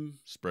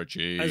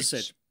 spreadsheets. As I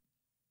said,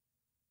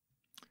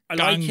 I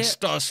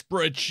Gangster like it.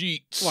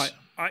 Spreadsheets. Right.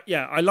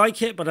 I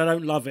like it, but I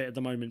don't love it at the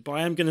moment. But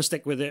I am going to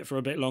stick with it for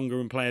a bit longer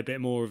and play a bit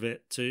more of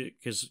it too,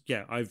 because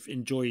I've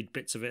enjoyed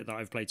bits of it that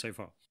I've played so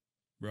far.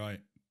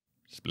 Right.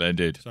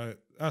 Splendid. So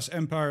that's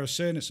Empire of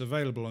Sin. It's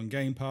available on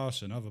Game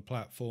Pass and other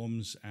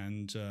platforms.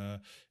 And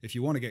if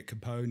you want to get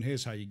Capone,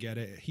 here's how you get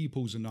it. He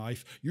pulls a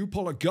knife. You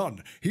pull a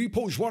gun. He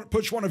puts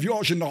one of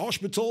yours in the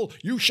hospital.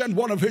 You send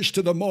one of his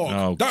to the morgue.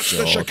 Oh, that's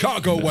God. The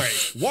Chicago way.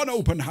 One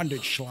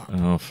open-handed slap.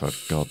 Oh, for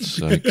God's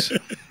sakes.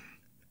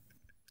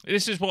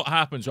 This is what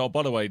happens. Oh,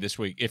 by the way, this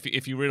week,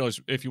 if you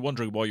realise, if you're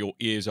wondering why your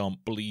ears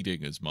aren't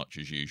bleeding as much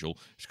as usual,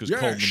 it's because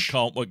Coleman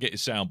can't get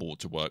his soundboard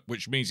to work,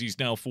 which means he's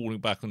now falling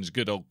back on his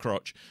good old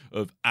crutch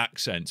of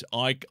accent.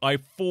 I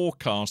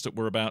forecast that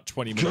we're about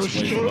 20 minutes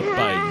away from a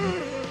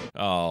bane.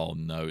 Oh,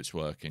 no, it's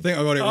working. I think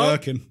I got it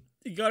working.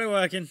 You got it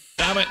working.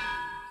 Damn it.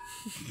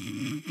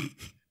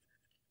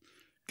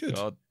 Good.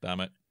 God damn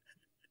it.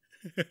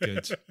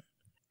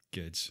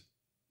 Good.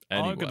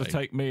 Anyway. I'm going to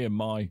take me and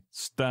my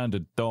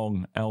standard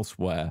dong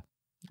elsewhere.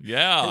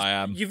 Yeah, I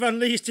am. You've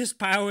unleashed his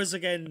powers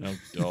again.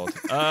 Oh,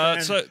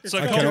 God. So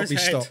I cannot be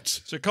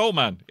stopped. So,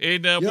 Coleman,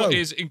 in what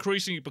is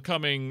increasingly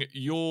becoming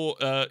your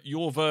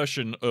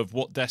version of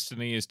what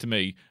Destiny is to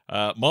me,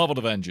 Marvel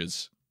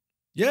Avengers.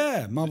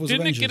 Yeah, Marvel's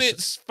Avengers. Didn't it get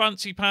its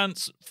fancy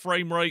pants,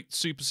 frame rate,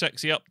 super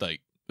sexy update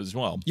as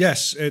well?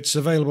 Yes, it's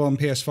available on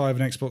PS5 and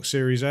Xbox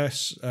Series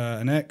S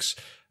and X.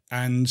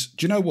 And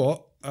do you know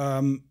what?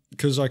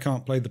 Because I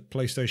can't play the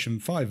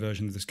PlayStation 5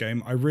 version of this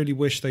game, I really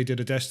wish they did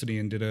a Destiny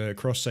and did a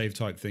cross-save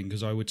type thing,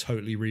 because I would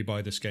totally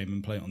rebuy this game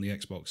and play it on the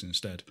Xbox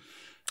instead.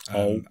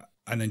 And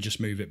then just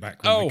move it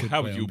back when I could play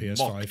on PS5.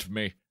 Mocked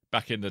me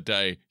back in the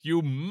day.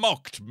 You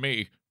mocked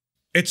me.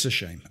 It's a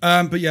shame.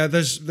 But yeah,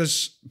 there's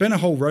been a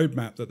whole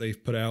roadmap that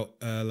they've put out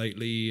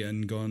lately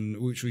and gone,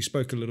 which we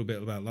spoke a little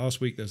bit about last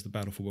week. There's the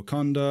Battle for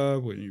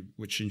Wakanda,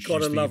 which introduced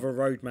Gotta love a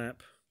roadmap.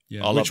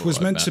 Yeah, which was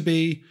meant to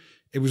be...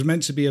 It was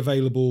meant to be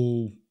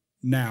available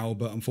now,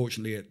 but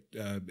unfortunately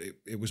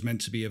it was meant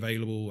to be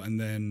available, and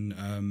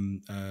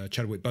then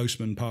Chadwick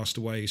Boseman passed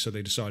away, so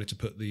they decided to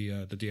put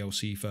the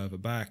DLC further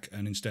back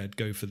and instead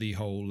go for the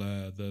whole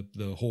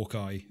the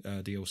Hawkeye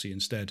DLC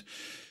instead.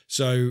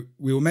 So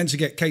we were meant to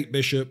get Kate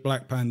Bishop,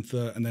 Black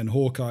Panther, and then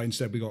Hawkeye.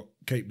 Instead we got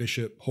Kate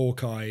Bishop,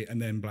 Hawkeye,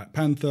 and then Black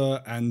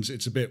Panther, and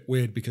it's a bit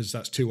weird because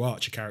that's two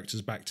Archer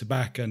characters back to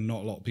back, and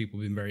not a lot of people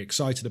have been very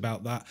excited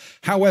about that.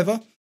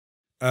 However,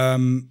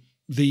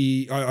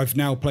 I've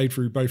now played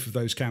through both of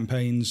those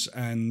campaigns,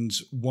 and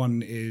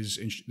one is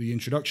the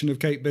introduction of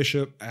Kate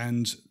Bishop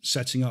and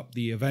setting up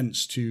the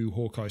events to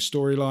Hawkeye's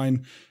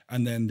storyline,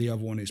 and then the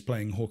other one is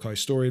playing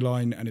Hawkeye's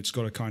storyline, and it's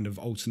got a kind of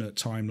alternate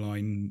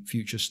timeline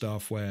future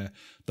stuff where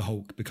the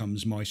Hulk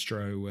becomes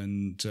Maestro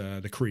and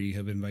the Kree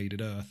have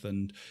invaded Earth,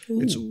 and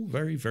it's all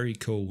very, very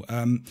cool.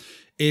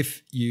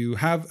 If you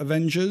have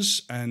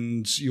Avengers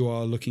and you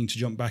are looking to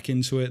jump back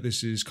into it,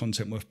 this is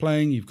content worth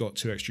playing. You've got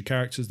two extra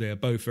characters. They are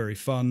both very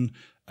fun.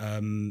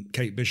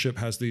 Kate Bishop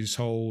has this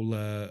whole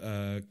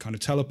kind of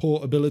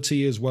teleport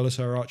ability as well as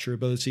her archery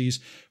abilities,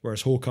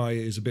 whereas Hawkeye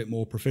is a bit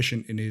more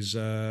proficient in his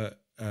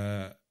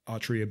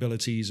archery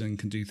abilities and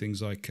can do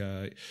things like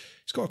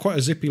he's got quite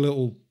a zippy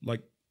little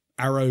like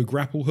arrow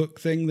grapple hook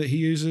thing that he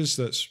uses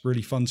that's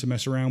really fun to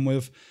mess around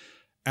with.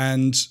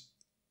 And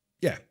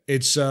yeah,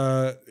 it's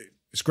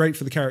great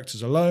for the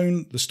characters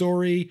alone. The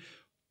story,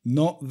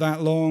 not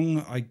that long.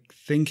 I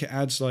think it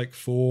adds like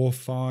 4 or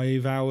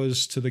 5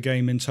 hours to the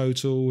game in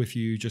total if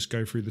you just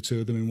go through the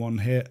two of them in one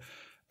hit.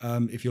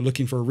 If you're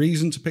looking for a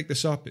reason to pick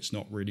this up, it's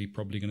not really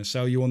probably going to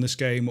sell you on this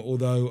game,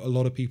 although a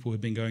lot of people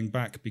have been going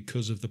back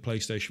because of the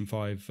PlayStation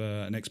 5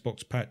 and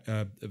Xbox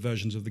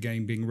versions of the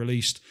game being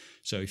released.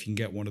 So if you can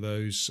get one of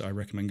those, I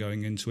recommend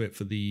going into it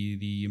for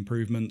the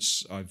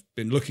improvements. I've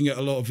been looking at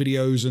a lot of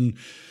videos and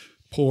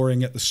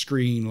pouring at the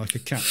screen like a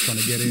cat trying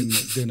to get in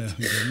at dinner.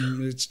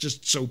 It's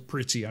just so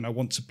pretty, and I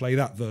want to play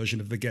that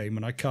version of the game,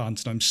 and I can't,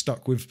 and I'm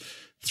stuck with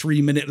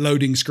 3-minute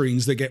loading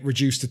screens that get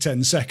reduced to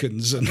 10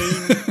 seconds. And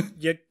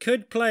you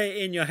could play it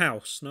in your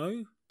house,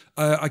 no?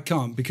 I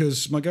can't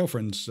because my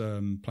girlfriend's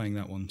playing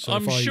that one. So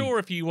I'm sure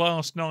if you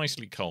ask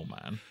nicely,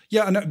 Coleman.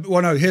 Yeah,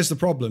 no, here's the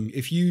problem.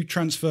 If you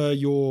transfer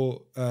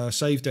your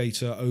save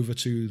data over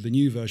to the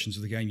new versions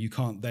of the game, you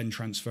can't then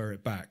transfer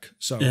it back.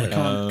 So I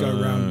can't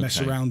go around, mess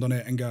around on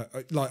it and go...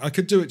 Like, I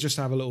could do it just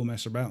to have a little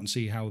mess about and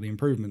see how the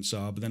improvements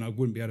are, but then I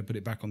wouldn't be able to put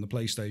it back on the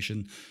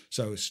PlayStation.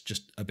 So it's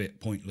just a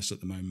bit pointless at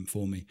the moment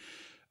for me.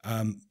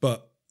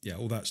 But... yeah,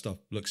 all that stuff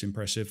looks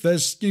impressive.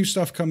 There's new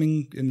stuff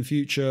coming in the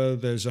future.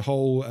 There's a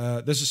whole,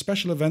 there's a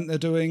special event they're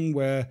doing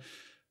where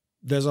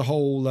there's a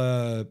whole,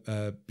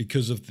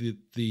 because of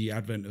the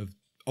advent of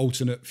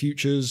alternate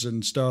futures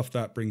and stuff,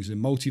 that brings in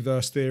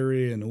multiverse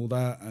theory and all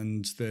that.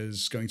 And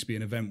there's going to be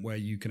an event where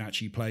you can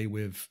actually play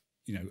with,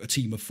 you know, a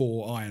team of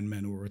 4 Iron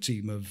Men or a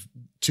team of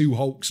 2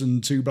 Hulks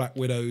and 2 Black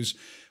Widows,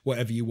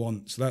 whatever you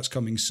want. So that's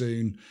coming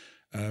soon.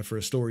 For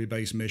a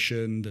story-based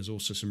mission. There's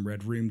also some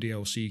Red Room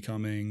DLC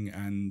coming,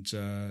 and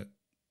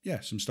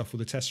some stuff with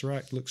the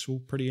Tesseract looks all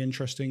pretty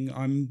interesting.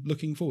 I'm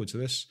looking forward to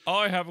this.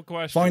 I have a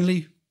question.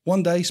 Finally,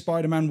 one day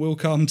Spider-Man will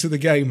come to the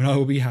game, and I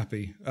will be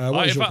happy.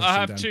 I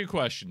have Dan? 2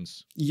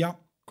 questions. Yeah.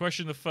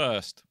 Question the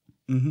first.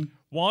 Mm-hmm.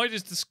 Why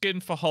does the skin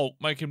for Hulk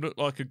make him look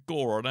like a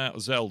Goron out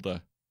of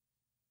Zelda?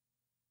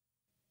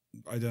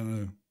 I don't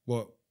know.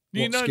 What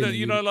You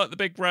know, like the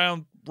big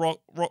round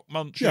rock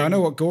munching. Yeah, I know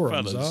what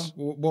Gorons fellas. are.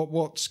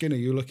 What skin are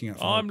you looking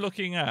at? I'm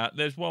looking at.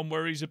 There's one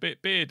where he's a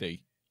bit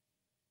beardy.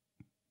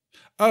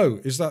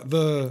 Oh, is that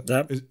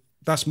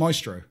that's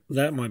Maestro?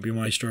 That might be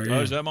Maestro. Yeah.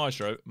 Oh, is that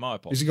Maestro? My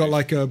apologies. Has he got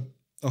like a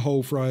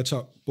whole Friar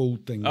Tuck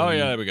bald thing? Oh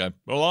yeah, there we go.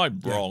 Well, I'm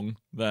wrong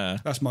there.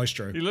 That's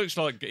Maestro. He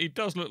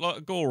does look like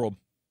a Goron.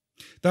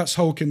 That's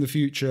Hulk in the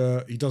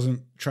future. He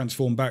doesn't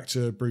transform back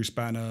to Bruce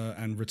Banner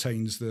and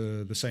retains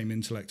the same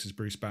intellect as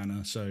Bruce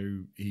Banner,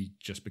 so he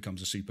just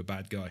becomes a super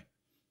bad guy.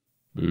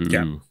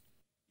 Ooh.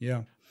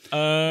 Yeah.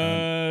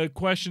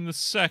 Question the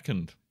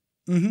second.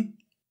 Mm-hmm.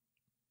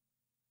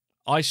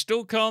 I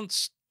still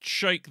can't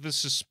shake the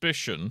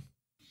suspicion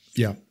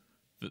that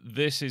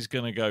this is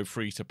going to go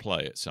free to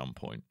play at some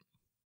point.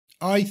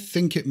 I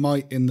think it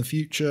might in the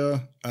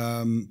future,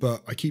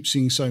 but I keep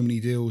seeing so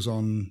many deals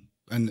on...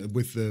 And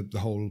with the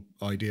whole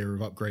idea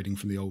of upgrading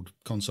from the old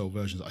console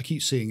versions, I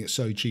keep seeing it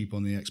so cheap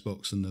on the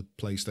Xbox and the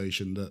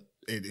PlayStation that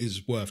it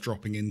is worth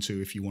dropping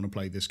into if you want to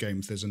play this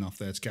game, if there's enough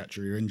there to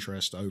capture your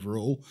interest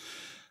overall.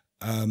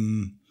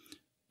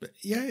 But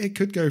yeah, it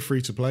could go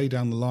free to play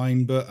down the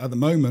line, but at the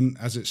moment,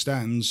 as it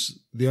stands,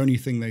 the only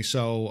thing they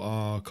sell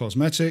are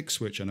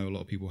cosmetics, which I know a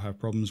lot of people have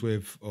problems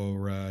with,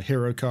 or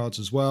hero cards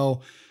as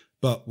well.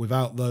 But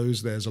without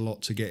those, there's a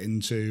lot to get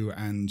into,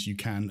 and you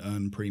can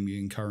earn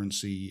premium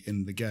currency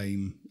in the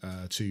game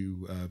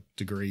to a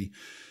degree,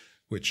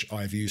 which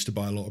I've used to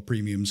buy a lot of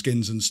premium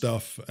skins and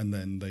stuff, and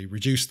then they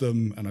reduced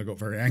them, and I got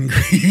very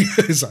angry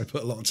because I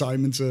put a lot of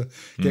time into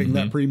getting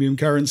that premium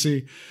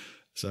currency.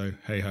 So,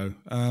 hey-ho.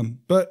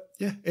 But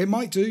yeah, it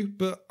might do,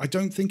 but I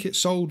don't think it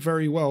sold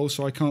very well,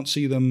 so I can't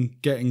see them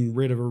getting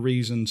rid of a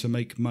reason to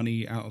make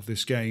money out of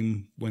this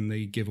game when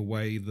they give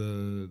away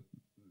the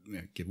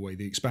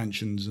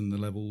expansions and the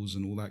levels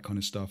and all that kind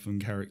of stuff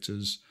and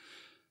characters.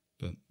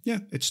 But yeah,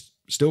 it's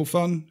still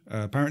fun.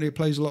 Apparently it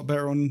plays a lot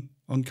better on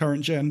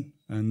current gen,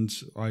 and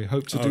I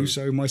hope to do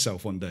so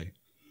myself one day.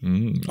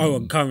 Oh,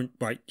 on current,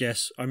 right,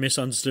 yes. I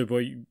misunderstood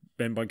what you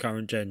meant by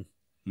current gen.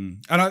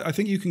 And I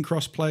think you can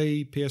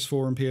cross-play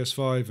PS4 and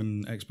PS5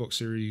 and Xbox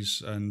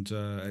Series and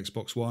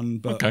Xbox One,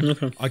 but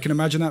Okay. I can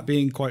imagine that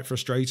being quite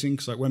frustrating,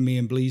 because like when me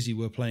and Bleezy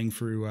were playing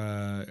through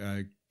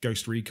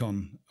Ghost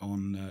Recon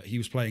on, he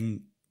was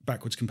playing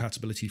backwards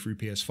compatibility through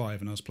PS5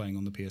 and I was playing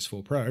on the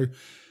PS4 Pro,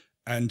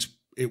 and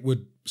it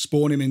would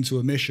spawn him into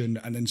a mission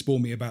and then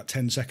spawn me about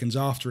 10 seconds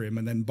after him,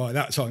 and then by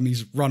that time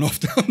he's run off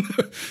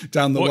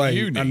down the way.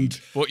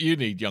 What you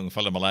need, young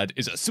fella, my lad,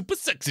 is a super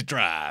sexy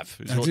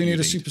drive. I do need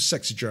a super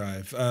sexy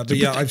drive. But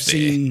yeah, I've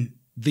seen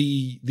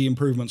the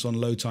improvements on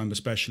load time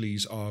especially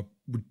are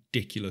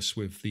ridiculous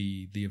with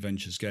the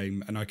Avengers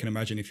game, and I can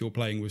imagine if you're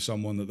playing with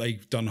someone that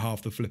they've done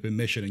half the flipping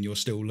mission and you're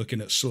still looking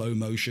at slow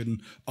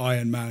motion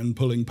Iron Man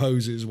pulling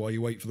poses while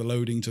you wait for the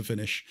loading to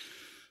finish.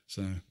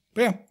 So,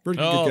 but yeah, really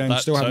good game.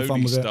 Still having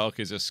fun with it. Stark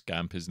is a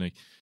scamp, isn't he?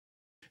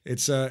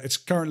 It's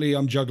currently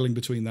I'm juggling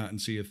between that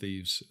and Sea of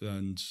Thieves,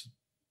 and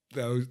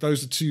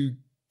those are 2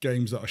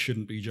 games that I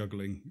shouldn't be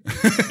juggling.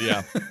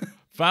 Yeah.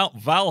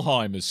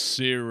 Valheim has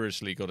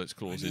seriously got its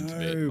claws into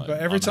me. But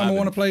every time I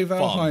want to play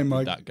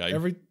Valheim, that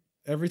game.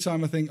 every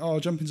time I think, oh, I'll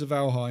jump into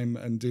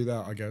Valheim and do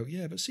that, I go,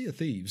 yeah, but Sea of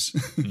Thieves.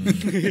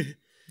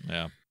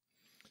 Yeah.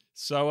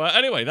 So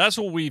anyway, that's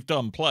all we've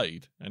done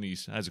played, and he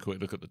has a quick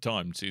look at the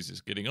time and sees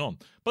it's getting on.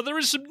 But there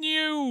is some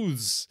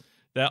news.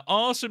 There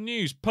are some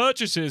news.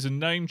 Purchases and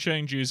name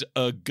changes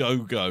a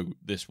go-go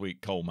this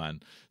week,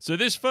 Coleman. So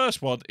this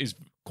first one is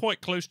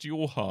quite close to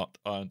your heart,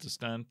 I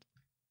understand.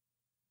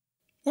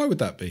 Why would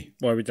that be?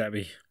 Why would that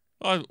be?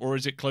 Or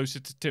is it closer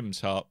to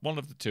Tim's heart? One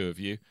of the two of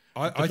you.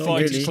 I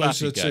think it's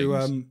closer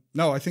to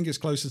no, I think it's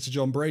closer to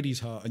John Brady's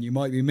heart, and you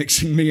might be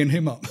mixing me and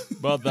him up.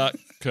 Well, that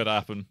could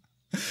happen.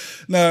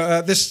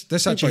 No,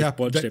 this actually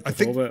happened. I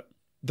think but...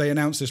 they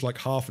announced this like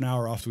half an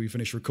hour after we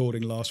finished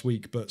recording last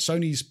week. But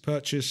Sony's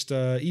purchased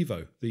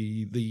EVO,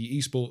 the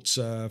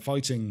esports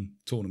fighting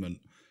tournament,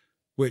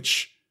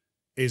 which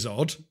is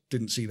odd.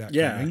 Didn't see that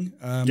coming.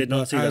 Did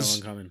not see that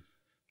one coming.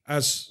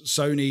 As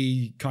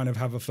Sony kind of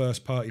have a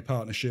first-party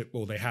partnership,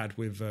 or they had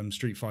with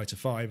Street Fighter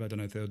V, I don't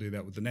know if they'll do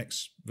that with the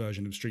next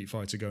version of Street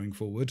Fighter going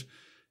forward,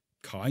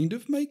 kind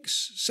of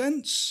makes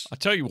sense. I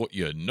tell you what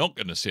you're not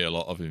going to see a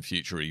lot of in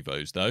future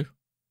EVOs, though.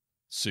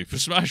 Super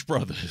Smash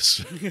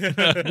Brothers.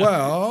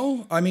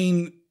 Well, I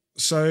mean,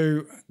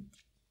 so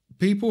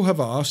people have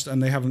asked,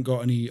 and they haven't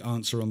got any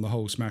answer on the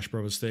whole Smash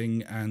Brothers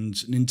thing, and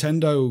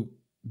Nintendo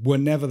were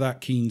never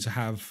that keen to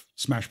have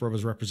Smash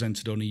Brothers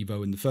represented on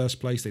EVO in the first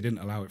place. They didn't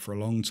allow it for a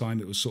long time.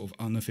 It was sort of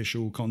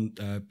unofficial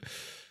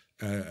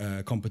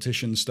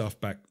competition stuff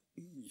back,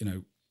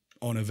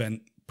 on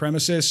event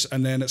premises.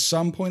 And then at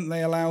some point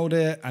they allowed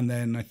it. And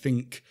then I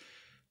think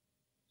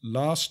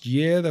last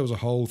year there was a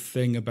whole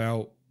thing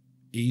about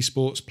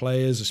esports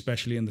players,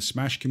 especially in the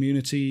Smash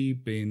community,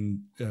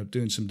 being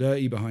doing some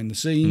dirty behind the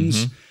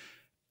scenes. Mm-hmm.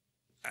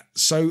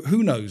 So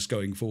who knows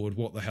going forward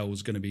what the hell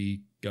is going to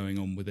be going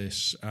on with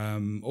this.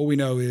 All we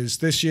know is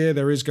this year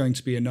there is going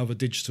to be another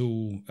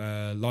digital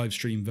live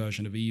stream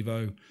version of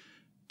EVO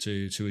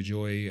to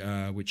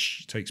enjoy,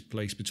 which takes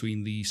place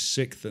between the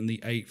 6th and the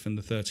 8th and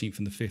the 13th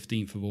and the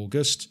 15th of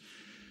August.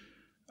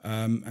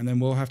 And then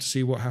we'll have to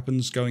see what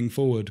happens going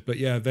forward. But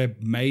yeah, there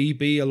may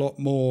be a lot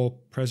more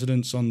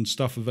precedence on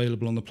stuff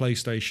available on the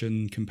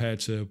PlayStation compared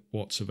to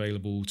what's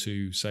available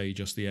to, say,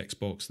 just the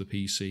Xbox, the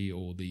PC,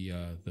 or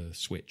the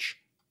Switch.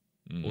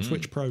 Mm-hmm. Or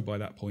Switch Pro by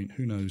that point.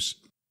 Who knows?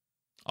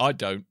 I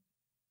don't.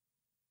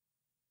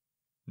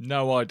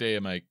 No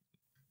idea, mate.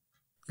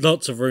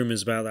 Lots of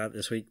rumours about that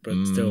this week,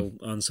 but still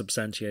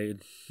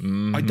unsubstantiated.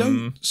 Mm-hmm. I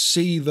don't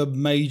see the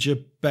major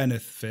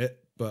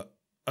benefit, but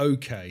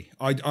okay.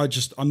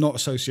 I'm not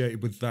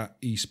associated with that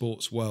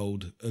esports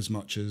world as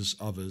much as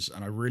others,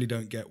 and I really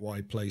don't get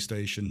why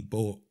PlayStation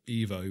bought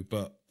EVO,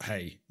 but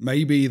hey,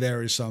 maybe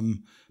there is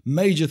some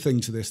major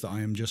thing to this that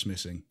I am just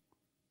missing.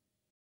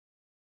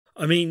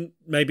 I mean,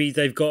 maybe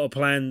they've got a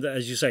plan that,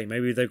 as you say,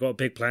 maybe they've got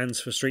big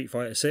plans for Street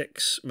Fighter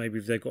 6.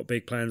 Maybe they've got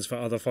big plans for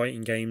other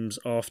fighting games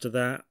after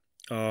that.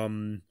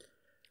 Who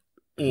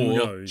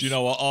knows? Do you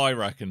know what I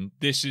reckon?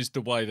 This is the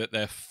way that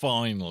they're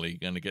finally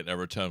going to get their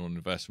return on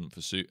investment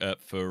for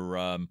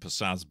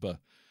SASBA.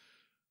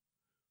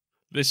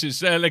 This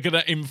is they're going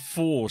to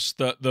enforce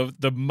that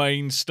the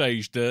main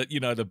stage,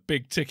 the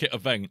big ticket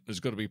event that's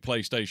got to be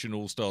PlayStation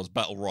All Stars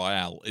Battle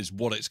Royale is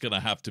what it's going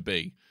to have to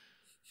be.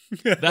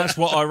 That's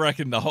what I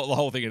reckon the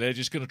whole thing. And they're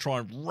just going to try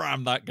and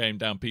ram that game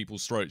down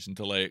people's throats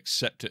until they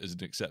accept it as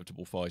an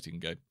acceptable fighting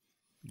game.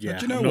 Yeah,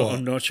 do you know what?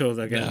 I'm not sure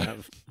they're going to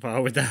have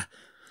far with that.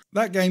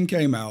 That game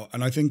came out,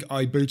 and I think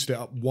I booted it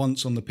up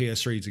once on the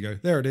PS3 to go,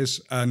 there it is.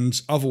 And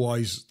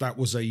otherwise, that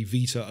was a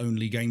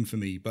Vita-only game for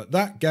me. But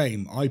that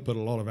game, I put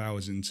a lot of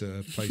hours into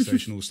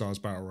PlayStation All Stars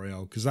Battle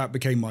Royale, because that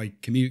became my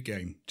commute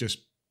game, just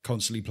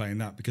constantly playing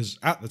that. Because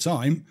at the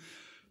time,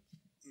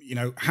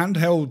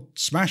 handheld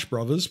Smash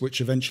Brothers, which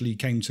eventually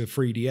came to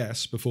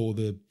 3DS before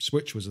the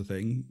Switch was a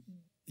thing,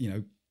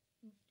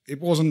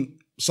 it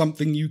wasn't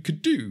something you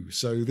could do.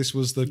 So this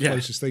was the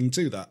closest thing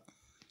to that.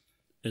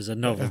 It's a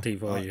novelty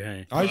for you,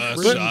 hey? I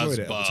really enjoyed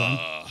it at the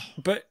time.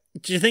 But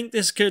do you think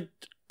this could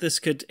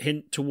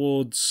hint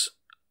towards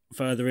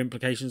further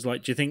implications?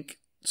 Like, do you think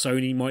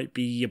Sony might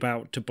be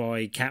about to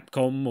buy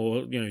Capcom,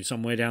 or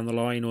somewhere down the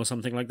line, or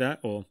something like that?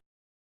 Or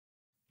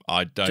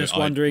I don't. Just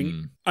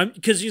wondering,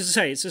 because you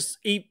say it's just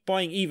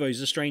buying EVO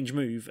is a strange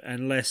move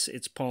unless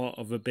it's part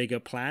of a bigger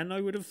plan. I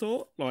would have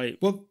thought.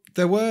 Well,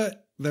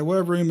 there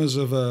were rumors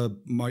of a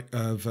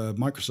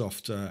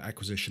Microsoft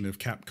acquisition of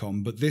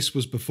Capcom, but this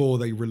was before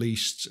they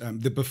released,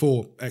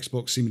 before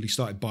Xbox seemingly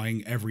started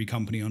buying every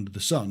company under the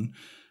sun.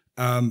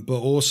 But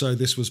also,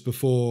 this was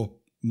before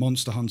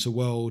Monster Hunter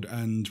World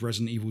and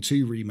Resident Evil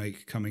 2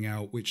 remake coming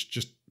out, which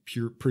just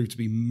proved to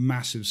be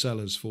massive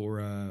sellers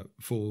for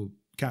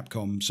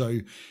Capcom. So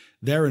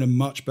they're in a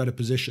much better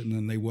position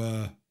than they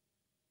were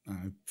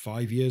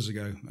 5 years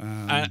ago.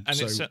 And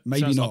so it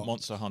maybe sounds not. like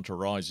Monster Hunter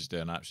Rise is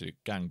doing absolute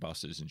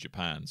gangbusters in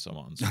Japan.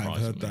 Somewhat unsurprisingly.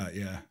 I've heard that.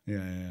 Yeah.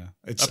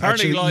 It's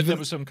apparently actually there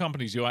were some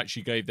companies who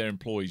actually gave their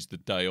employees the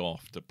day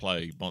off to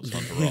play Monster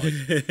Hunter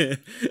Rise.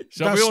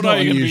 So That's we all know not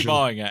you're going to be unusual.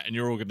 buying it, and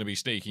you're all going to be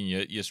sneaking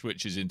your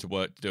switches into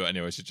work to do it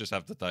anyway. So just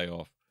have the day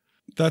off.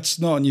 That's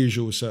not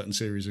unusual with certain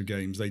series of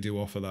games. They do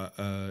offer that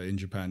in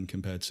Japan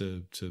compared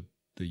to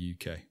the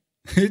UK.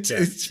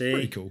 It's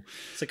pretty cool.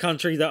 It's a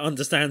country that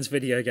understands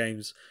video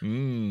games.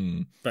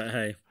 But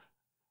hey.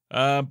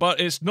 But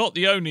it's not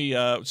the only.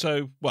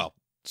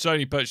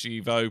 Sony purchasing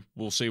EVO.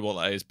 We'll see what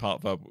that is.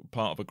 Part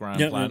of a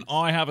grand plan.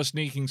 I have a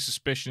sneaking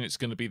suspicion it's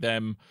going to be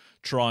them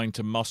trying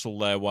to muscle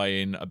their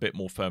way in a bit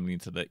more firmly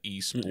into the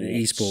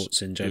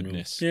esports in general.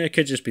 Goodness. Yeah, it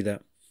could just be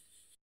that.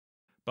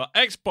 But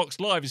Xbox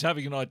Live is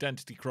having an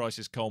identity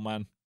crisis,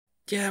 Coleman.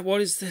 Yeah,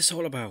 what is this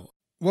all about?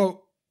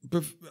 Well,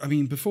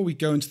 before we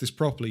go into this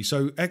properly,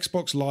 so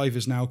Xbox Live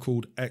is now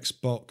called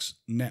Xbox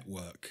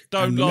Network.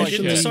 Don't like it. You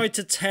didn't decide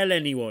to tell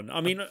anyone.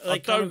 I mean, I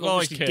don't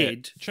like it.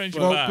 Did. Change it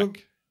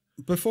back.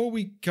 Before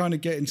we kind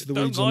of get into the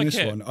weeds on this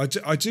one,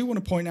 I do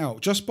want to point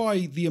out, just by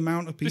the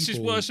amount of people... This is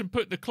worse than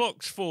putting the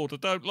clocks forward. I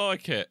don't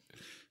like it.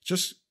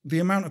 Just the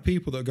amount of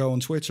people that go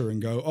on Twitter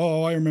and go,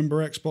 oh, I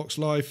remember Xbox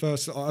Live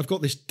first. I've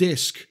got this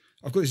disc.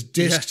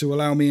 To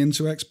allow me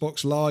into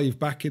Xbox Live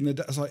back in the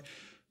day. It's like,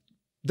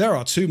 there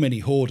are too many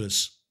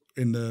hoarders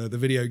in the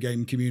video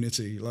game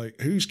community.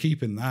 Like, who's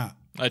keeping that?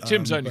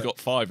 Tim's only got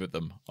 5 of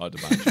them, I'd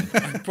imagine.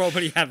 I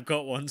probably have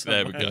got one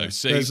somewhere. There we go.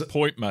 See,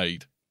 point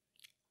made.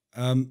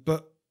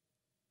 But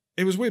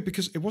it was weird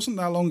because it wasn't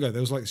that long ago.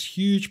 There was like this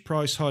huge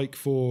price hike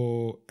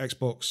for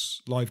Xbox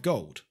Live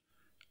Gold,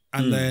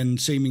 and then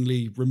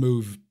seemingly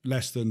removed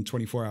less than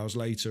 24 hours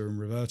later and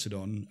reverted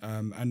on.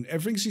 And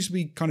everything seems to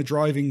be kind of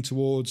driving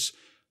towards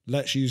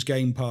let's use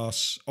Game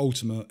Pass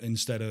Ultimate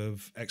instead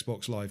of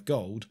Xbox Live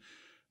Gold.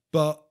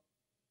 But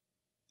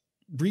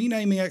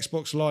renaming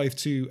Xbox Live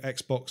to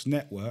Xbox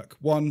Network,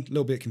 one, a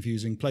little bit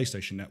confusing,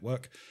 PlayStation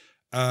Network,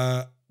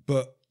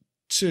 but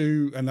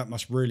two, and that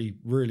must really,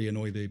 really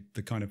annoy the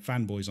kind of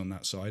fanboys on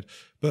that side.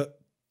 But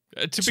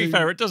to be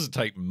fair, it doesn't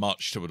take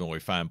much to annoy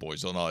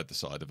fanboys on either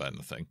side of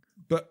anything.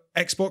 But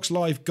Xbox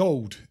Live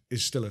Gold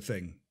is still a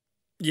thing.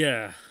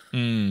 Yeah.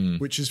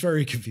 Which is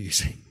very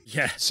confusing.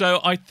 Yeah. So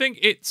I think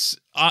it's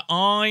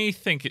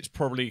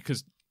probably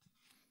because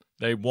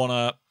they want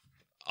to...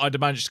 I'd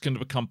imagine it's going to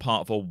become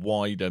part of a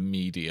wider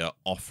media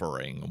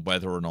offering,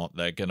 whether or not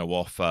they're going to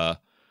offer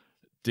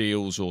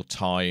deals or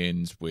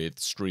tie-ins with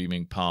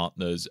streaming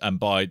partners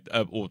and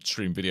or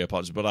stream video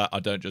partners. But I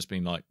don't just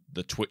mean like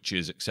the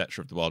Twitches,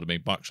 etc. of the world. I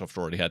mean, Microsoft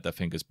already had their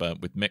fingers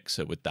burnt with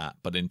Mixer with that.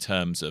 But in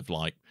terms of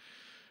like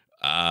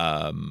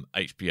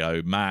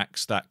HBO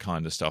Max, that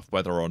kind of stuff,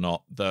 whether or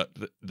not the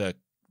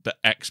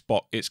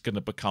Xbox, it's going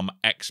to become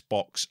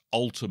Xbox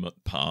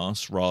Ultimate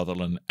Pass rather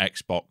than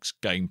Xbox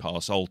Game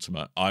Pass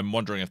Ultimate. I'm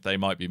wondering if they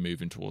might be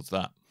moving towards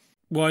that.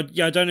 Well,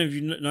 yeah, I don't know if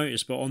you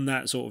noticed, but on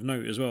that sort of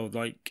note as well,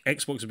 like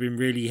Xbox have been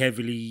really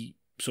heavily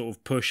sort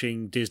of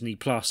pushing Disney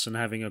Plus and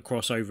having a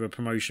crossover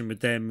promotion with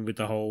them, with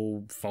the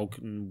whole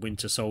Falcon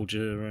Winter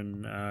Soldier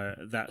and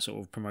that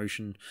sort of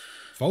promotion.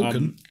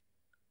 Falcon?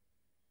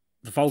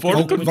 The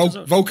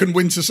Falcon? Vulcan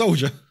Winter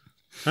Soldier?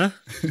 Huh?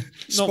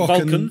 Not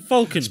Vulcan.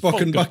 Falcon.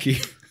 Spock and Bucky.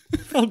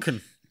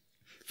 Falcon.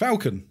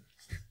 Falcon.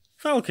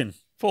 Falcon.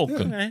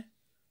 Falcon. Okay.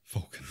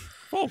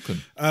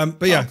 Falcon.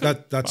 But yeah,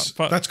 that's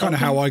kind of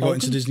how I got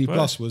into Disney Well.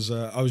 Plus. Was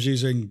I was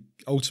using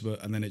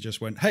Ultimate, and then it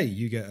just went, "Hey,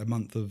 you get a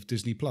month of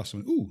Disney Plus." I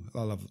went, "Ooh,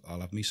 I'll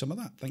have me some of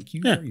that. Thank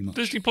you very much."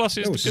 Disney Plus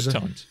is the good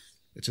times.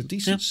 It's a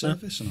decent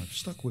service, and I've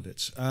stuck with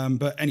it.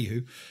 But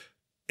anywho,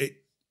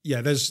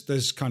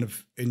 there's kind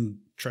of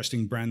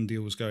interesting brand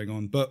deals going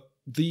on. But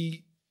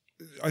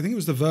I think it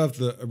was the Verve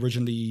that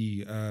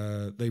originally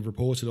they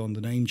reported on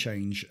the name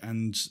change,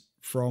 and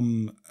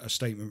from a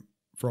statement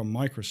from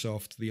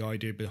Microsoft, the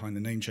idea behind the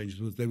name changes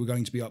was they were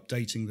going to be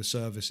updating the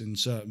service in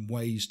certain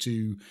ways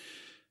to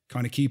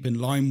kind of keep in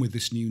line with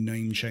this new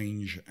name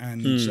change.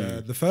 And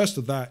the first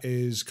of that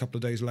is a couple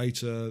of days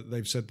later,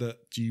 they've said that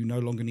you no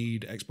longer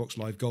need Xbox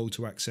Live Gold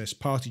to access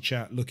party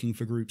chat, looking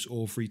for groups,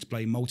 or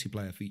free-to-play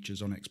multiplayer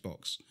features on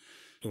Xbox.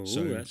 Oh,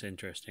 so, that's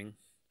interesting.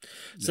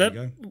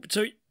 So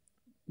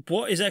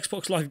what is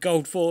Xbox Live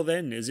Gold for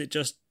then? Is it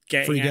just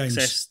getting free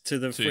access to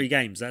the free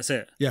games? That's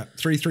it? Yeah,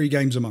 three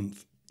games a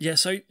month. Yeah,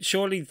 so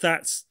surely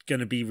that's going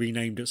to be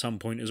renamed at some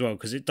point as well,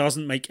 because it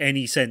doesn't make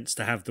any sense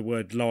to have the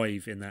word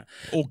live in that.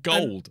 Or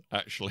gold,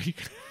 actually.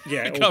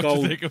 Yeah, or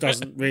gold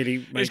doesn't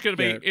really make... It's going to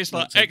be, it's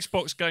like sense.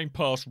 Xbox Game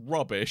Pass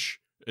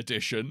Rubbish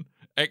Edition,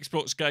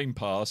 Xbox Game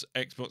Pass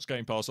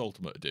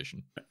Ultimate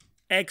Edition.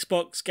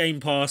 Xbox Game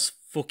Pass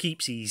for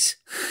keepsies.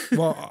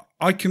 Well,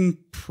 I can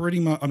pretty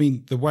much... I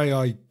mean, the way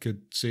I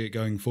could see it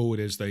going forward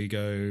is they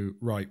go,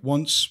 right,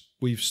 once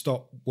we've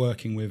stopped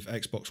working with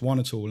Xbox One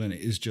at all, and it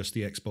is just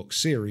the Xbox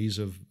series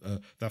of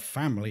the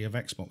family of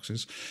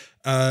Xboxes,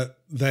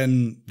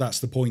 then that's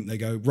the point. They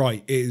go,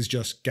 right, it is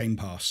just Game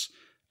Pass.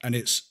 And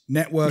it's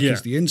network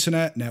is the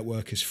internet,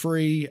 network is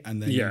free,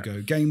 and then you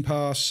go Game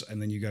Pass,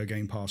 and then you go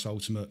Game Pass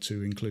Ultimate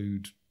to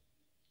include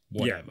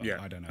whatever.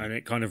 I don't know. And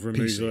it kind of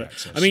removes PC it.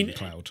 access I mean, and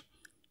cloud.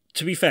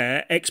 To be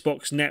fair,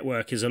 Xbox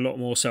Network is a lot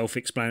more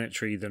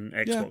self-explanatory than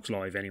Xbox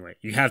Live anyway.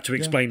 You have to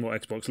explain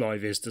what Xbox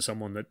Live is to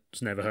someone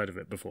that's never heard of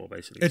it before,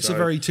 basically. It's a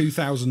very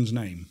 2000s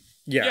name.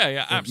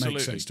 Yeah, absolutely.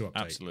 Makes sense to update.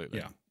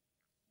 Absolutely.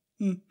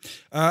 Yeah.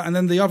 And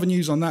then the other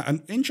news on that,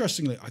 and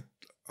interestingly,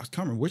 I can't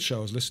remember which show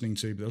I was listening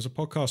to, but there was a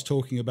podcast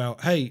talking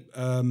about, hey,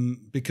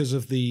 because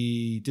of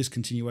the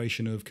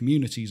discontinuation of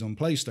communities on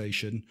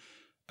PlayStation,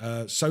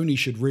 Sony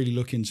should really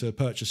look into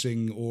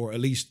purchasing or at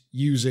least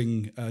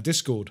using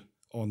Discord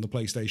on the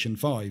PlayStation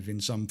 5 in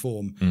some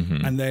form.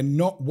 Mm-hmm. And then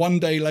not one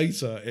day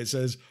later, it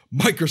says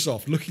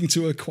Microsoft looking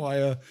to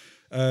acquire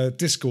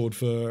Discord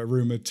for a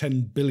rumored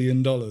 $10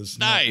 billion.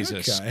 That is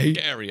a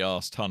scary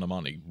ass ton of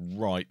money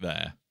right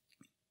there.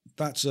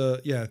 That's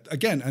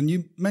again, and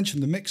you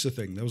mentioned the Mixer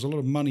thing. There was a lot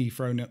of money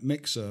thrown at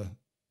Mixer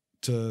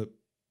to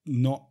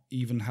not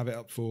even have it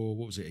up for,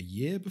 what was it, a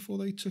year before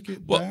they took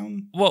it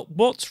down? Well,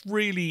 what's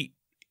really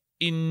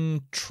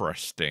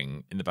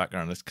interesting in the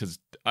background is because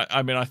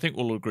I mean I think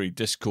we'll agree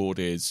Discord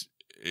is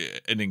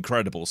an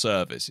incredible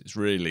service. It's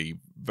really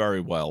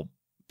very well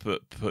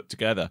put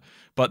together,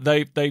 but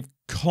they've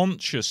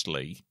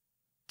consciously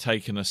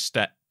taken a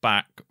step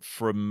back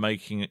from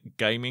making it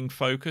gaming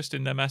focused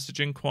in their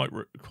messaging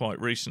quite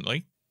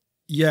recently.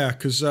 Yeah,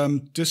 because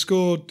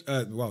Discord,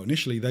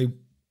 initially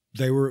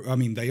they were, I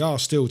mean, they are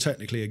still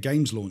technically a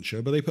games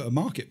launcher, but they put a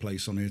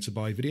marketplace on here to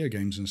buy video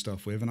games and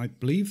stuff with, and I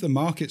believe the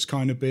market's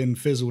kind of been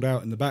fizzled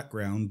out in the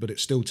background, but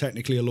it's still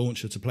technically a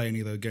launcher to play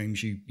any of the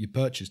games you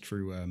purchased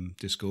through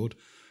Discord.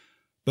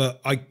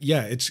 But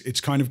it's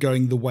kind of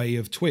going the way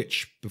of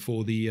Twitch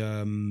before the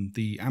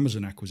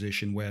Amazon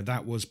acquisition, where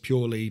that was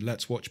purely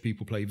let's watch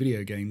people play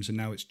video games, and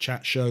now it's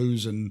chat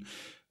shows and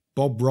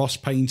Bob Ross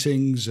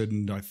paintings,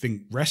 and I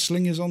think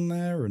wrestling is on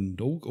there and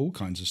all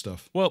kinds of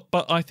stuff. Well,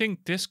 but I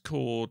think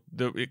Discord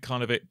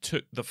it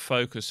took the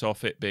focus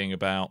off it being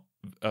about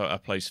a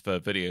place for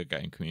video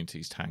game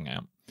communities to hang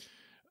out.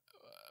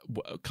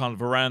 Kind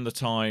of around the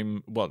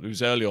time, it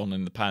was early on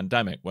in the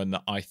pandemic when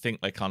I think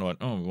they kind of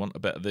went, we want a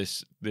bit of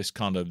this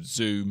kind of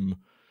Zoom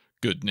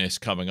goodness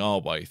coming our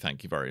way.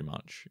 Thank you very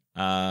much.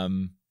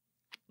 And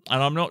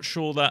I'm not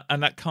sure that,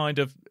 and that kind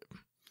of,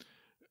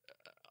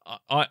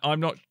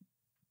 I'm not.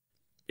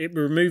 It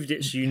removed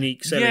its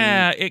unique selling.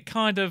 Yeah, it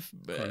kind of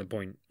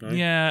point. Right?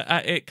 Yeah,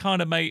 it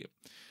kind of made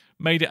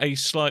it a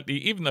slightly,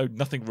 even though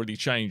nothing really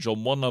changed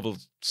on one level,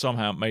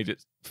 somehow it made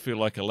it feel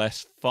like a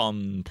less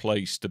fun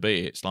place to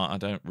be. It's like I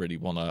don't really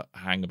want to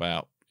hang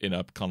about in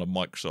a kind of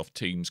Microsoft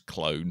Teams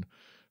clone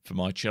for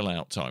my chill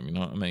out time. You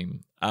know what I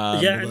mean?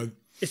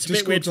 It's a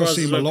bit weird. Discord does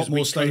seem a lot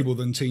more stable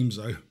than Teams,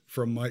 though,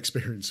 from my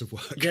experience of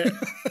work. Yeah,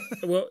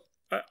 well,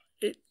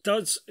 it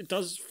does. It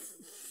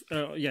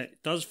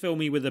does fill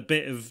me with a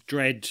bit of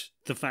dread,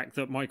 the fact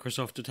that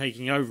Microsoft are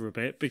taking over a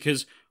bit,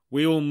 because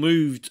we all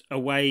moved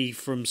away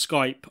from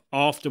Skype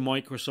after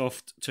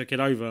Microsoft took it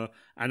over,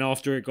 and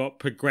after it got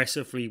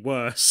progressively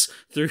worse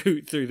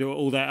through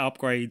all their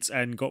upgrades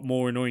and got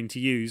more annoying to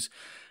use.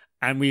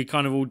 And we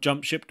kind of all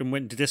jump shipped and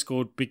went to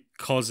Discord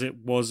because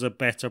it was a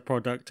better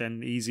product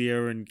and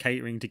easier and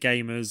catering to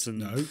gamers. And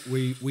no,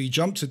 we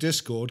jumped to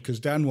Discord because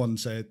Dan one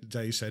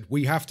day said,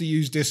 we have to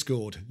use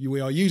Discord.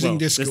 We are using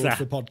Discord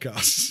for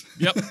podcasts.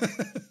 Yep.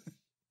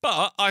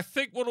 But I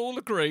think we'll all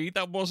agree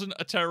that wasn't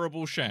a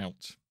terrible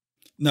shout.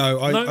 No,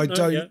 I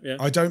don't. Yeah.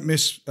 I don't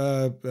miss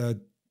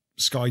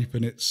Skype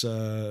and its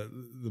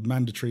the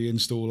mandatory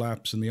install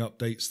apps and the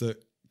updates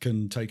that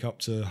can take up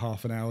to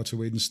half an hour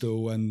to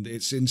install, and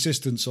its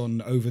insistence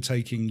on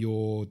overtaking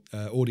your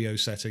audio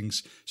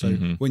settings. So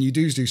when you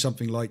do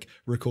something like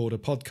record a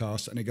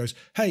podcast and it goes,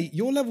 hey,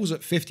 your level's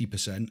at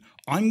 50%,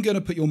 I'm going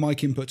to put your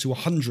mic input to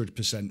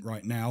 100%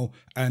 right now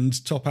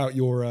and top out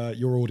your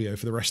audio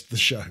for the rest of the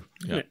show.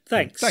 Yeah.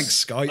 Thanks,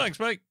 Skype. Thanks,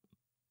 mate.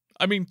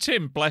 I mean,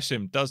 Tim, bless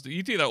him,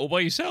 you do that all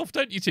by yourself,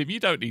 don't you, Tim? You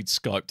don't need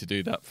Skype to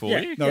do that for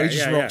you. No, he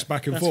just rocks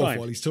back and forth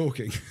while he's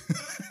talking.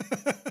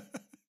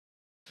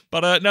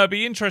 But no, it'd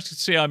be interesting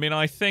to see. I mean,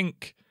 I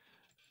think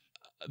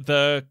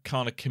the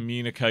kind of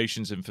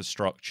communications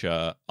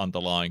infrastructure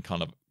underlying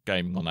kind of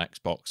gaming on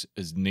Xbox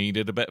has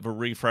needed a bit of a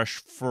refresh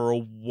for a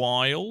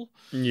while.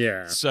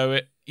 Yeah.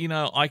 So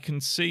I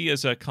can see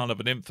as a kind of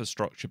an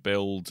infrastructure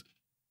build,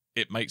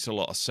 it makes a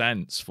lot of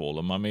sense for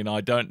them. I mean,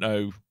 I don't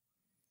know.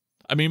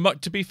 I mean,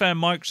 to be fair,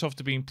 Microsoft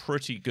have been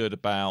pretty good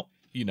about,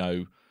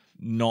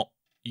 not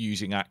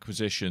using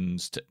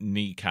acquisitions to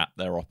kneecap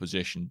their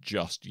opposition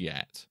just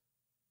yet.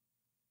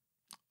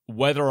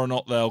 Whether or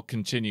not they'll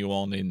continue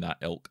on in that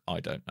ilk, I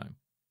don't know.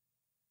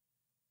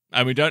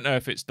 And we don't know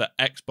if it's the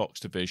Xbox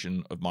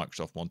division of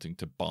Microsoft wanting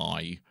to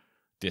buy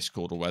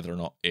Discord or whether or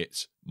not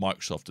it's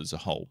Microsoft as a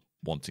whole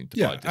wanting to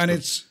buy Discord. And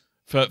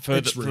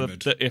it's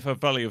rumored. If a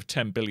value of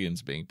 10 billion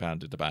is being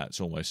bandied about,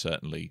 it's almost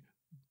certainly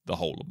the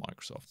whole of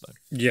Microsoft, though.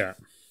 Yeah.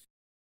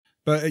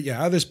 But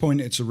at this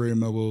point, it's a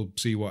rumor. We'll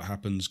see what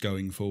happens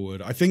going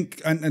forward. I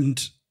think,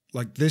 and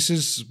like, this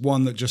is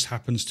one that just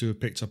happens to have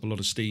picked up a lot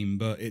of steam,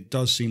 but it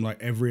does seem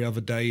like every other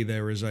day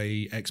there is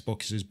a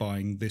Xbox is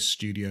buying this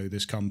studio,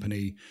 this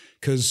company,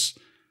 because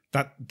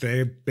that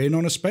they've been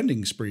on a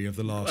spending spree of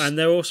the last and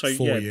they're also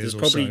 4 years there's or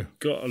probably so.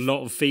 Got a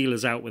lot of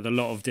feelers out with a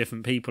lot of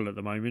different people at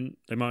the moment.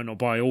 They might not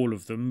buy all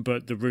of them,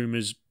 but the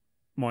rumors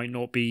might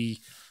not be,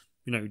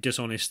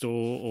 dishonest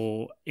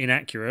or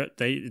inaccurate.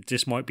 They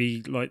just might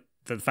be like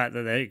the fact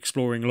that they're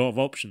exploring a lot of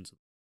options.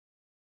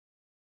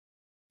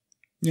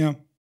 Yeah.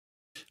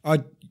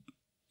 I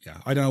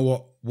don't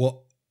know what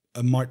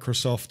a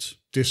Microsoft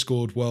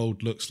Discord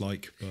world looks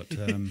like, but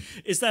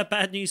is that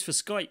bad news for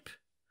Skype?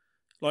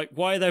 Like,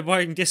 why are they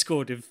buying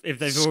Discord if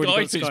they've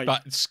already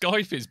got Skype?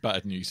 Skype is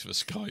bad news for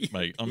Skype,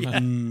 mate.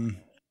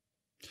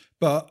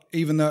 But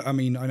even though, I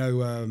mean, I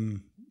know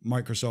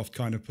Microsoft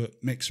kind of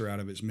put Mixer out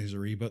of its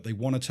misery, but they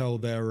want to tell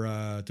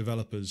their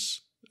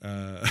developers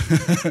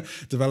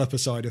developer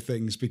side of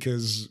things,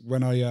 because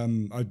when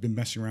I've been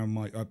messing around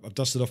I've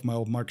dusted off my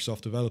old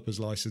Microsoft developers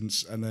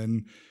license, and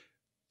then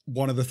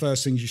one of the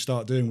first things you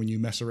start doing when you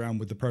mess around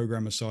with the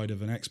programmer side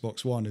of an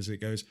Xbox One is it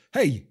goes,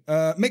 hey,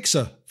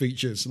 Mixer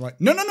features. I'm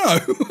like, no,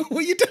 what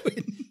are you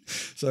doing?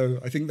 So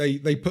I think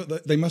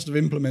they must have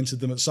implemented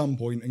them at some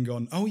point and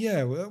gone, oh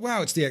yeah,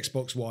 wow, it's the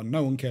Xbox One.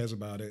 No one cares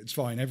about it. It's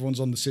fine. Everyone's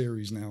on the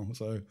series now.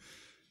 So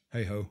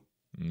hey ho.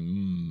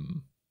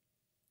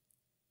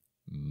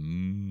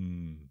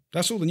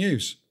 That's all the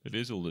news. It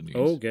is all the news.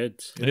 Oh, good.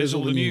 It is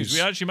all the news.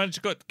 We actually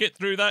managed to get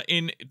through that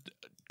in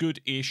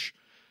good-ish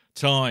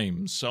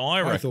time. So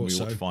I reckon we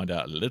ought to find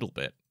out a little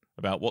bit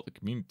about what the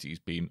community's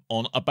been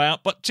on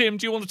about. But Tim,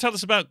 do you want to tell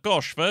us about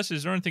Gosh first?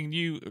 Is there anything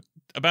new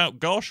about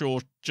Gosh, or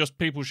just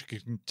people should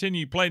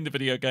continue playing the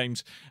video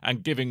games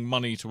and giving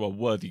money to a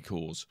worthy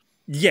cause?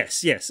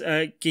 Yes.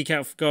 Geek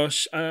Out for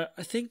Gosh. I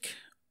think...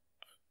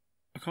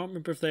 I can't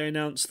remember if they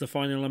announced the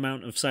final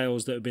amount of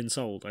sales that have been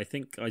sold. I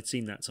think I'd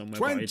seen that somewhere,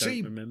 but I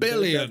don't remember 20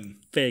 billion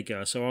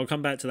figure. So I'll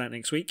come back to that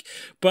next week.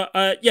 But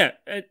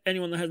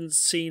anyone that hasn't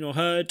seen or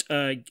heard,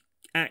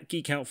 at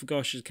Geek Out for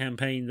Gosh is a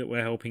campaign that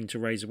we're helping to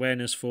raise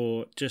awareness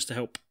for, just to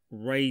help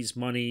raise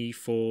money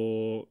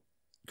for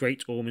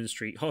Great Ormond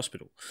Street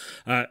Hospital.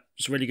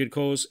 It's a really good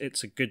cause.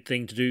 It's a good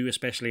thing to do,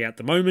 especially at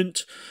the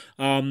moment,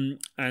 and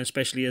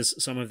especially as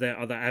some of their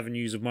other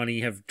avenues of money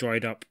have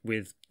dried up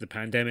with the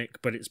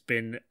pandemic. But it's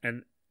been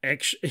an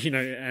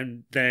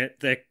and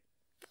their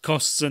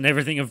costs and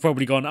everything have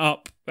probably gone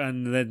up,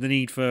 and the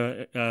need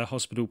for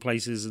hospital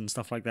places and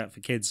stuff like that for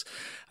kids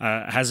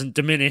hasn't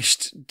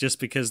diminished just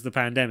because the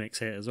pandemic's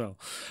hit as well.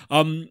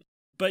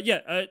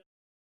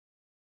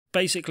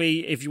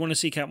 Basically, if you want to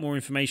seek out more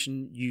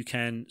information, you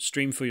can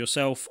stream for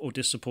yourself or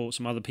just support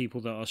some other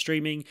people that are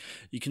streaming.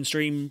 You can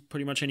stream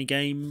pretty much any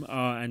game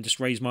and just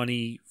raise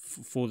money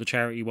for the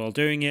charity while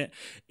doing it.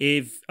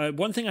 If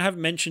one thing I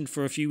haven't mentioned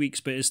for a few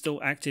weeks but is still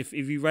active,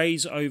 if you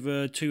raise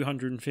over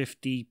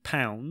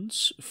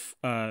 £250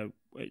 for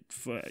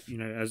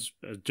as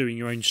doing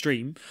your own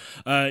stream,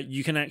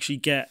 you can actually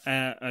get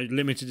a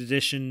limited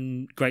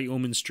edition Great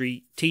Ormond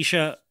Street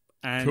t-shirt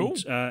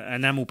and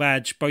enamel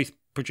badge, both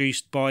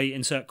produced by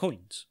Insert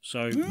Coins.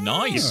 So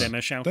nice. Give them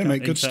a shout they out.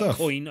 Make good Insert stuff.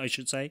 Coin, I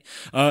should say.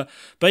 So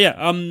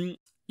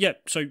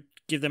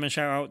give them a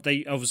shout out.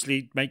 They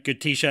obviously make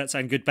good t-shirts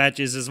and good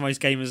badges, as most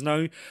gamers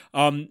know.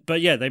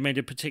 They made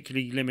a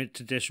particularly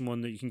limited edition one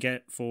that you can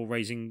get for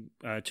raising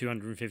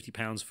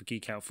 £250 for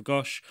Geek Out for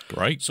Gosh.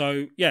 Great.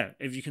 So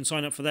if you can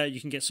sign up for that, you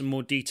can get some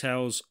more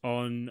details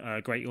on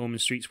Great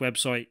Ormond Street's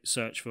website.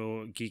 Search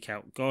for Geek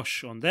Out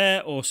Gosh on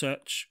there, or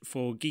search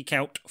for Geek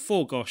Out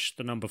for Gosh,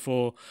 the number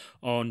 4,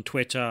 on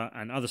Twitter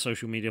and other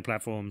social media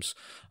platforms,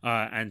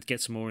 and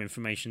get some more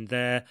information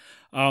there.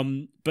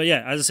 As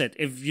I said,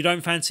 if you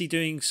don't fancy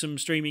doing some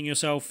streaming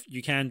yourself,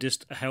 you can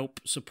just help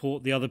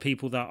support the other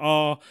people that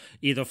are,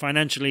 either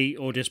financially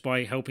or just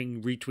by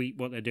helping retweet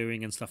what they're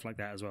doing and stuff like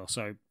that as well.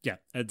 So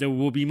there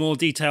will be more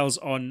details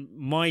on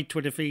my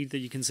Twitter feed that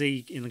you can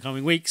see in the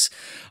coming weeks.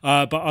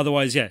 But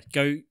otherwise,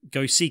 go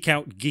seek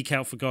out Geek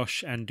Out for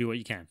Gosh and do what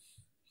you can.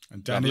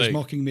 And Dan is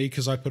mocking me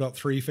because I put up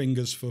 3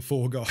 fingers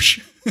for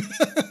Gosh.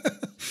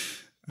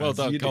 Well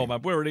done,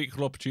 Coleman. We're an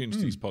equal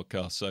opportunities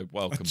podcast, so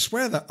welcome. I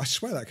swear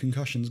that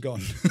concussion's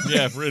gone.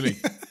 Yeah, really.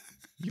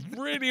 You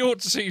really ought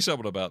to see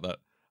someone about that.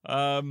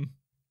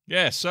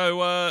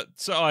 So I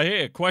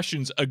hear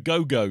questions a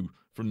go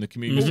from the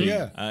community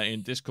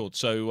in Discord.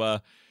 So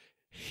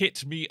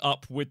hit me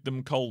up with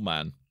them,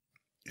 Coleman.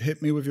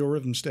 Hit me with your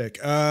rhythm stick.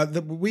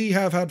 We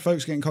have had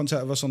folks get in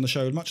contact with us on the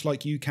show, much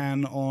like you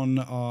can on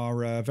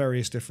our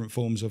various different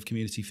forms of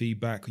community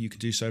feedback. You can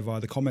do so via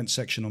the comments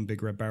section on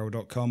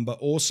BigRedBarel.com, but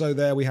also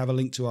there we have a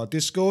link to our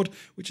Discord,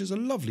 which is a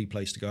lovely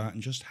place to go out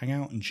and just hang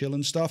out and chill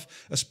and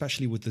stuff,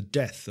 especially with the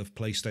death of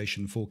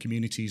PlayStation 4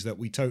 communities that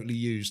we totally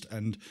used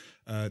and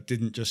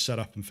didn't just set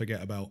up and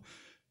forget about.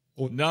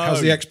 No.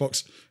 How's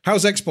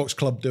Xbox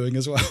Club doing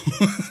as well?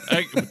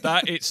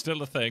 That it's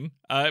still a thing.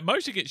 It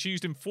mostly gets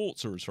used in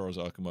Forza as far as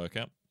I can work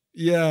out.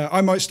 Yeah, I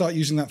might start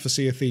using that for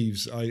Sea of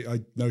Thieves.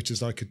 I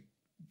noticed I could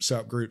set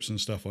up groups and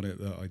stuff on it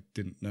that I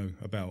didn't know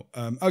about.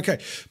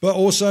 But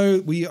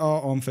also we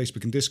are on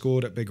Facebook and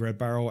Discord at Big Red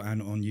Barrel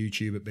and on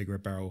YouTube at Big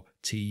Red Barrel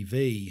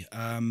TV.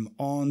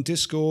 On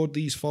Discord,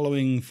 these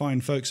following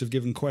fine folks have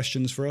given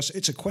questions for us.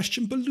 It's a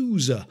question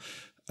palooza.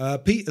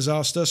 Pete has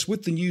asked us,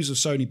 with the news of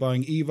Sony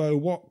buying EVO,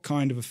 what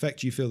kind of effect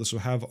do you feel this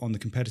will have on the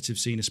competitive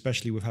scene,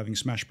 especially with having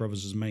Smash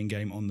Brothers as a main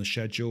game on the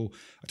schedule?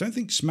 I don't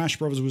think Smash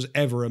Brothers was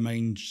ever a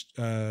main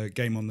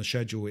game on the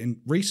schedule. In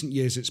recent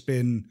years, it's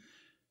been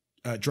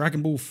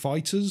Dragon Ball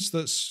Fighters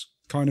that's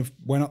kind of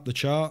went up the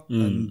chart,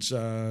 and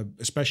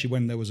especially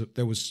when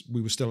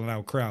we were still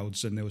allowed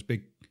crowds, and there was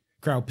big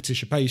crowd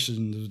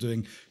participation. They were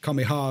doing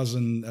kamihas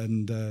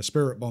and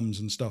spirit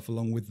bombs and stuff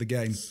along with the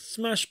game.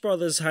 Smash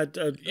Brothers had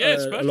a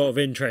lot of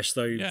interest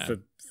though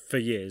for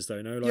years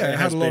though. No, like, it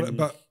had a lot,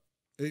 but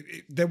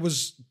there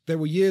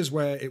were years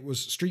where it was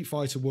Street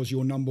Fighter was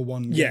your number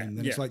one game.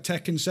 Then it's like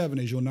Tekken 7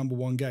 is your number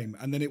one game,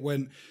 and then it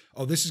went,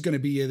 oh, this is going to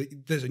be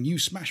there's a new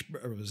Smash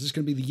Brothers. This is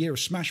going to be the year of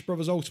Smash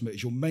Brothers Ultimate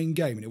is your main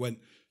game, and it went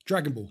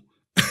Dragon Ball.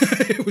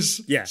 It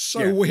was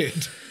so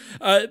weird.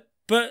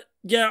 But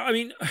yeah, I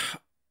mean,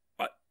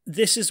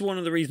 this is one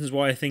of the reasons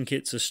why I think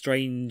it's a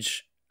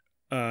strange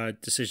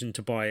decision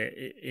to buy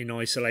it in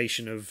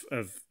isolation of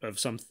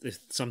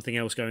something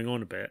else going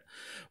on a bit,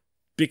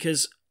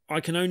 because I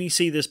can only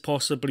see this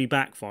possibly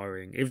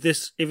backfiring. If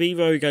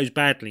EVO goes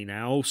badly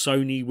now,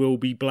 Sony will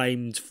be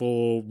blamed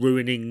for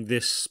ruining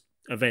this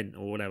event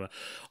or whatever.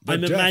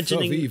 I'm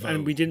imagining,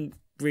 and we didn't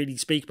really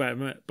speak about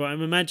it, but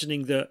I'm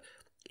imagining that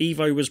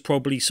EVO was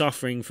probably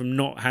suffering from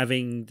not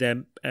having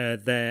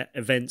their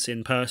events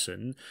in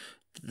person.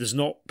 There's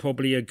not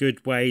probably a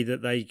good way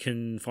that they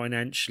can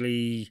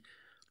financially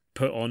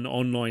put on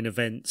online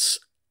events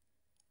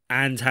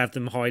and have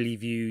them highly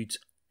viewed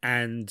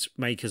and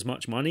make as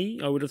much money.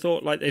 I would have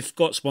thought, like, they've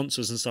got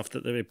sponsors and stuff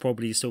that they've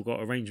probably still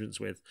got arrangements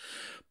with,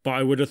 but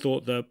I would have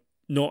thought that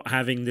not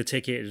having the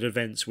ticketed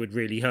events would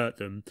really hurt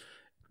them.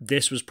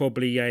 This was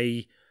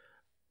probably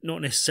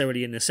not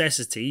necessarily a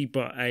necessity,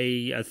 but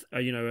a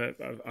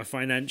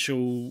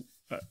financial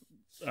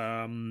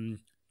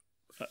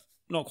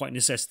not quite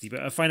necessity,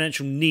 but a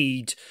financial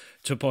need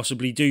to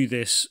possibly do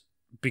this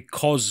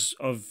because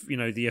of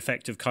the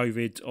effect of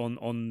COVID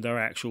on their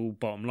actual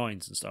bottom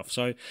lines and stuff.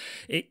 So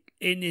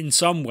in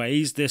some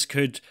ways, this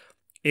could,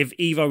 if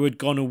EVO had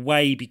gone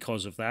away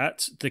because of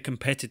that, the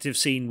competitive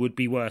scene would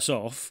be worse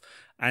off,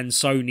 and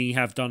Sony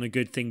have done a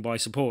good thing by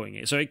supporting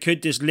it. So it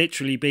could just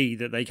literally be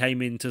that they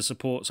came in to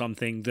support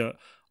something that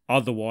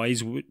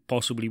otherwise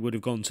possibly would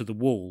have gone to the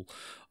wall.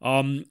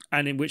 And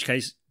in which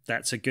case,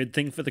 that's a good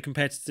thing for the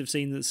competitive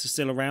scene that's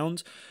still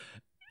around.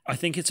 I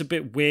think it's a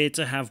bit weird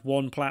to have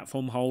one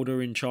platform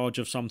holder in charge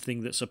of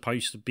something that's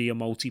supposed to be a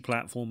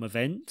multi-platform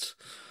event.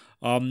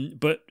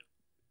 But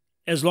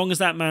as long as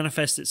that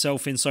manifests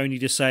itself in Sony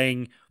just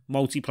saying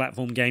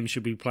multi-platform games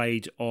should be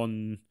played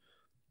on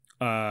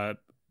our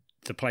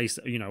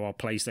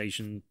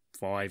PlayStation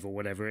 5 or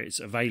whatever it's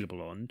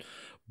available on,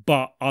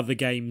 but other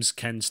games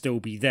can still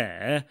be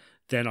there,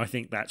 then I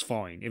think that's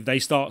fine. If they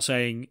start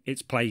saying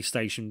it's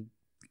PlayStation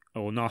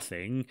or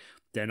nothing,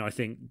 then I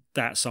think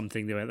that's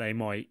something that they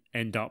might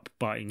end up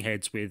butting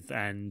heads with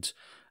and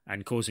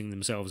causing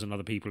themselves and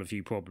other people a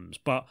few problems.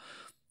 But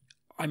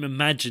I'm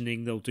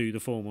imagining they'll do the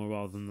former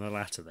rather than the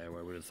latter there,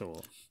 I would have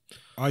thought.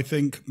 I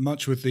think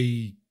much with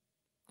the,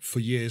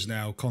 for years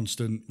now,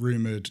 constant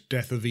rumoured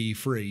death of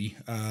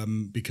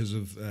E3 because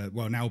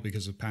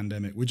of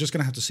pandemic, we're just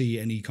going to have to see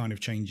any kind of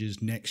changes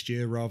next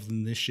year rather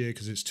than this year,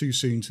 because it's too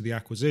soon to the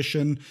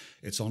acquisition.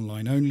 It's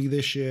online only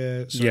this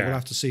year. So we'll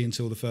have to see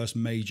until the first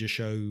major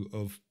show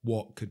of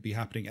what could be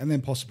happening, and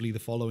then possibly the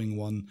following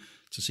one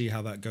to see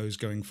how that goes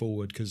going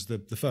forward, because the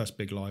first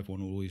big live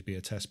one will always be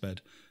a test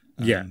bed.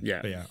 But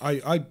yeah,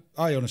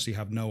 I honestly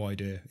have no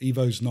idea.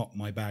 EVO's not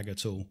my bag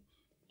at all.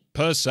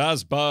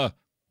 Pizzazz More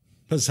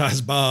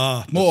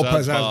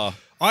Pizzazz.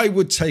 I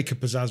would take a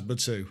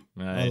Pizzazz too.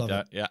 I love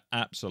it. Yeah,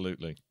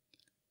 absolutely.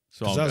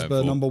 So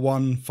Pizzazz number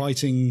one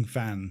fighting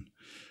fan.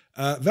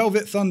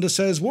 Velvet Thunder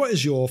says, "What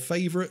is your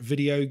favorite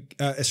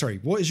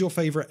What is your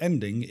favorite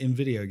ending in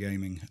video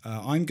gaming?"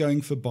 I'm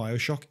going for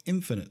BioShock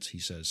Infinite. He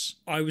says.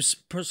 I was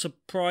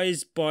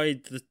surprised by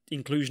the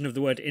inclusion of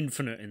the word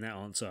infinite in that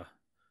answer.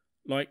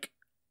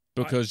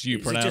 Because you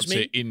pronounce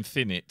it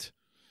infinite.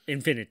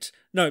 Infinite.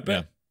 No,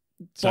 but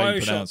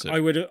BioShock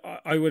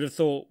I would have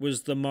thought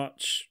was the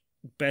much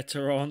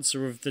better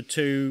answer of the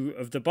two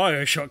of the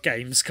BioShock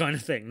games, kind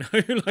of thing.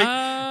 But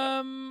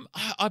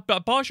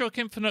BioShock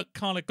Infinite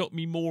kind of got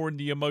me more in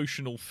the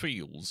emotional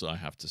feels, I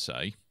have to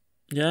say.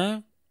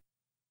 Yeah.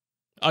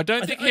 I'm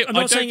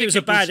not saying it was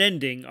a bad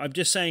ending. I'm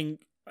just saying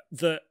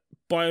that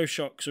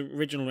BioShock's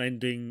original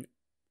ending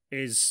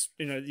is,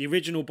 the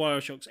original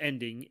BioShock's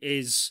ending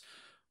is,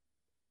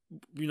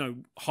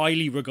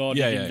 highly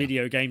regarded in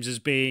video games as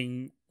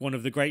being one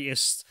of the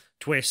greatest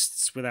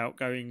twists, without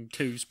going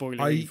too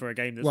spoilery for a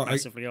game that's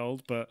massively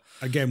old. But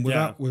again,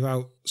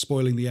 without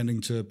spoiling the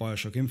ending to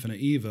BioShock Infinite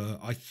either,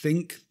 I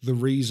think the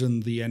reason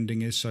the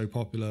ending is so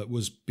popular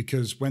was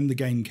because when the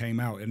game came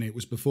out, and it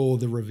was before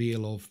the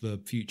reveal of the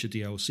future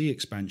DLC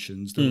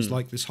expansions, there was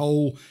this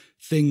whole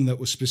thing that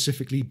was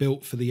specifically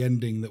built for the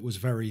ending that was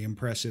very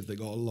impressive, that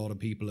got a lot of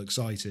people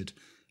excited.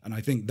 And I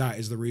think that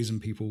is the reason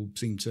people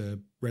seem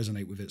to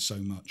resonate with it so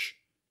much.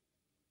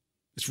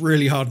 It's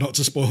really hard not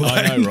to spoil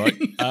that. I know, right?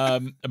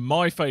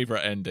 My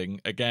favourite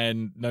ending,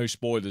 again, no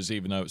spoilers,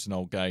 even though it's an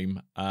old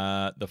game,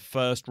 the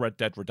first Red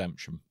Dead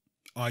Redemption.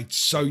 I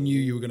so knew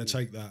you were going to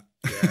take that.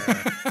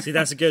 Yeah. See,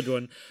 that's a good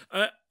one.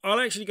 I'll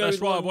actually go. That's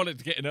with why I one. wanted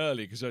to get in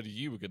early, because only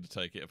you were going to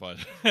take it if I.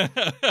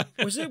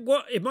 Was it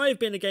what? It might have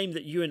been a game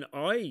that you and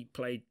I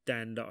played,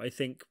 Dan, that I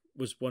think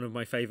was one of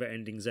my favourite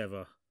endings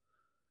ever.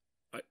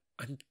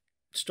 I'm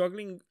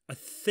struggling. I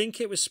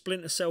think it was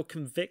Splinter Cell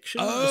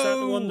Conviction. Was that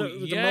the one that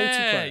with the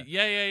multiplayer?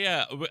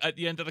 Yeah. At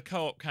the end of the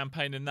co-op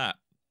campaign and that.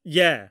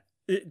 Yeah.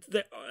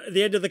 The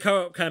end of the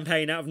co-op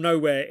campaign, out of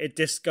nowhere, it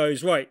just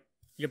goes, right,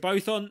 you're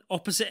both on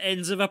opposite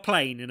ends of a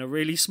plane in a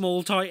really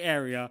small, tight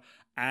area,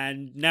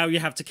 and now you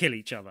have to kill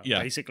each other,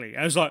 basically.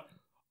 I was like,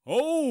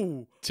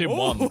 Tim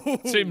won.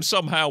 Tim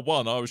somehow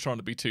won. I was trying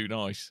to be too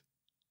nice.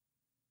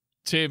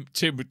 Tim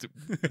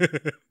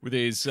with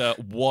his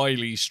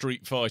wily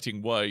street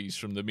fighting ways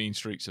from the mean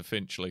streets of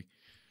Finchley.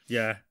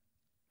 Yeah.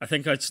 I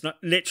think I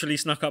literally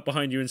snuck up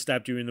behind you and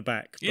stabbed you in the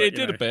back. Yeah, it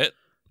did a bit.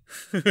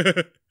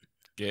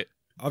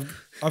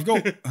 I've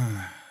got.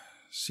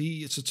 See,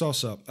 it's a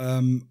toss up.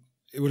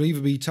 It would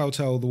either be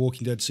Telltale The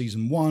Walking Dead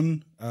Season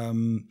 1.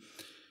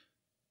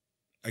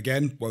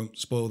 Again, won't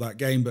spoil that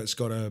game, but it's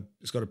got a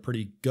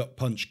pretty gut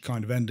punch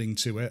kind of ending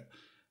to it,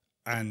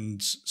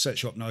 and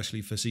sets you up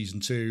nicely for Season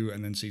 2.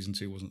 And then Season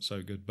 2 wasn't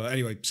so good, but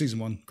anyway, Season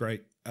 1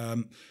 great.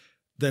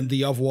 Then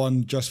the other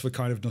one, just for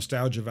kind of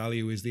nostalgia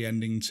value, is the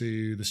ending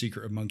to The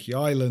Secret of Monkey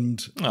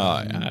Island.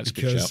 That's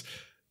because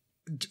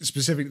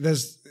specifically,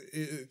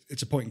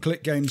 it's a point and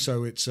click game,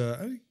 so it's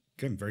again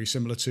very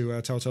similar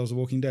to Telltale's The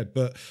Walking Dead,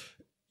 but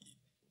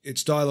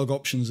it's dialogue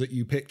options that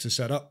you pick to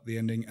set up the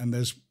ending, and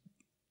there's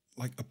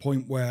like a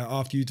point where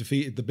after you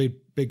defeated the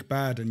big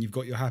bad and you've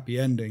got your happy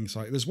ending, it's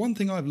like, there's one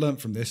thing I've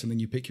learned from this, and then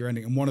you pick your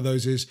ending, and one of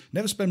those is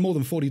never spend more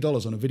than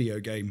 $40 on a video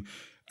game.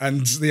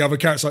 And the other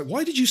character's like,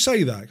 why did you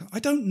say that? I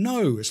don't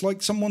know. It's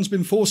like someone's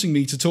been forcing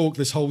me to talk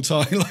this whole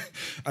time.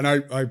 And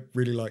I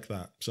really like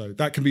that. So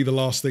that can be the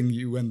last thing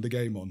you end the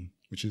game on,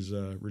 which is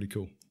really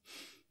cool.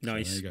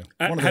 Nice. So there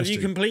you go. Have you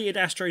completed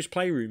Astro's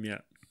Playroom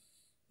yet?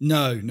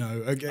 No.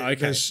 Okay.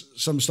 There's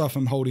some stuff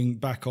I'm holding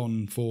back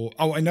on for...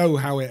 Oh, I know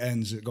how it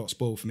ends. It got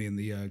spoiled for me in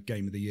the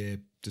Game of the Year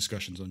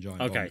discussions on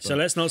Giant Okay, Bomb, so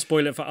let's not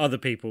spoil it for other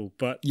people,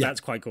 but that's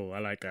quite cool. I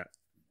like that.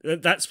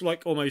 That's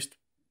like almost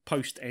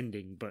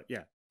post-ending, but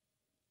yeah.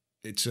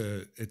 It's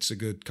a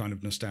good kind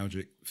of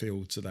nostalgic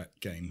feel to that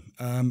game.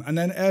 And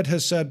then Ed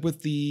has said,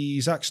 with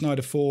the Zack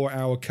Snyder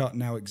 4-hour cut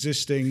now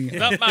existing,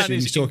 that man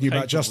is talking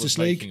about Justice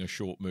League. Making a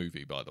short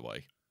movie, by the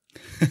way.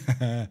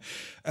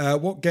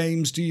 What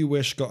games do you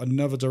wish got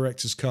another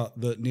director's cut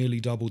that nearly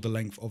doubled the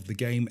length of the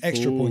game?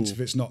 Extra points if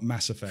it's not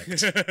Mass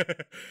Effect.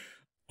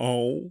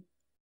 Well,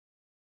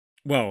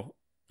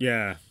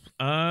 yeah.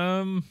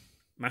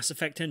 Mass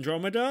Effect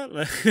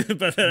Andromeda?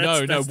 But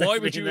no. Why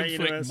would you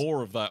inflict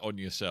more of that on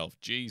yourself?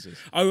 Jesus.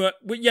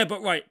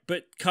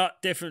 But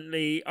cut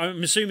differently.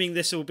 I'm assuming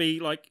this will be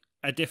like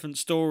a different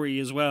story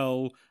as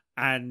well,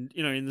 and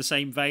in the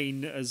same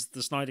vein as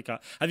the Snyder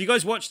Cut. Have you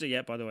guys watched it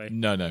yet? By the way,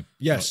 no.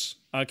 Yes.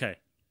 Okay.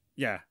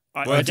 Yeah,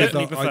 I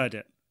definitely preferred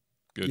it.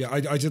 Good. Yeah,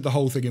 I did the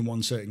whole thing in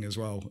one sitting as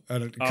well.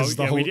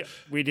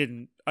 We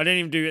didn't. I didn't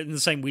even do it in the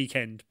same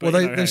weekend. But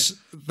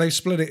they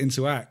split it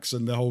into acts,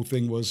 and the whole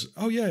thing was,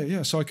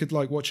 so I could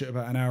like watch it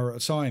about an hour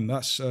at a time.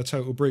 That's a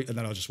total breach. And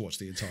then I'll just watch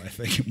the entire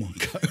thing in one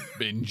go.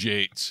 Binge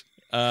it.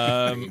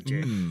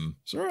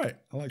 It's all right.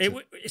 I liked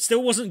it. It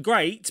still wasn't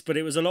great, but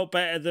it was a lot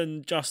better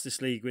than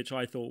Justice League, which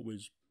I thought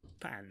was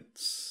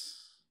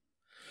pants.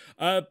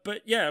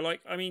 But yeah,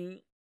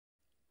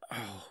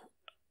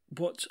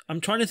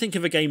 I'm trying to think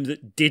of a game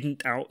that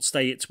didn't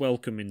outstay its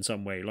welcome in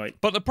some way.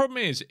 But the problem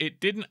is,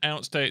 it didn't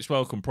outstay its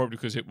welcome, probably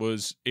because it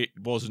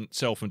wasn't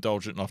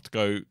self-indulgent enough to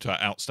go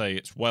to outstay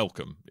its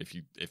welcome. If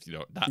you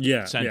know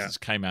that sentence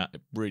came out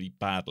really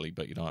badly,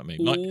 but you know what I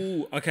mean.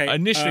 Ooh, okay.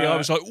 Initially, I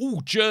was like,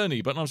 "Ooh,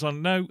 Journey," but I was like,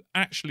 "No,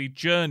 actually,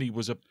 Journey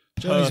was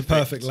Journey's a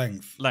perfect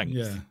length.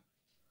 Yeah,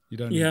 you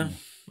don't. Yeah,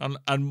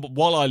 and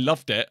while I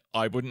loved it,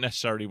 I wouldn't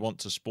necessarily want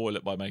to spoil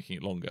it by making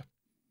it longer.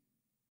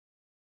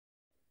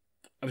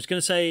 I was going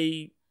to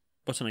say,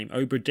 what's her name?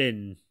 Obra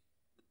Dinn.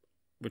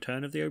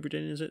 Return of the Obra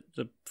Dinn, is it?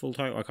 The full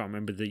title? I can't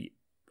remember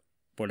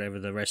whatever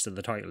the rest of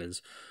the title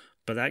is.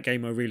 But that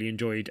game I really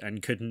enjoyed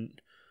and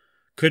couldn't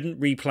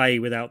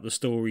replay without the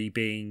story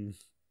being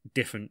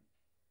different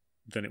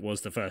than it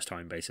was the first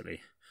time,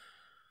 basically.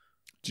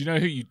 Do you know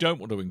who you don't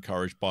want to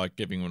encourage by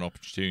giving him an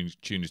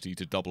opportunity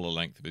to double the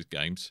length of his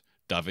games?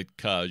 David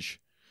Cage.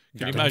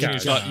 Can you imagine?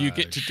 It's like you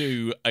get to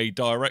do a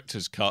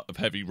director's cut of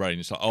Heavy Rain.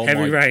 It's like,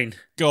 Heavy Rain.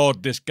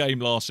 God, this game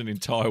lasts an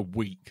entire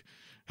week.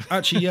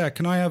 Actually, yeah.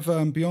 Can I have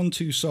Beyond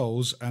Two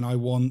Souls, and I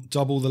want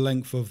double the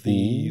length of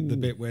the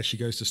bit where she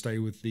goes to stay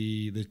with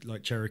the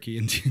like Cherokee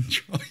Indian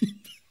tribe?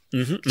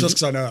 Just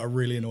because I know that'll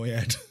really annoy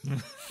Ed.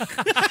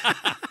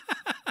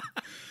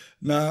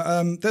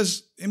 No,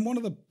 there's in one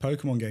of the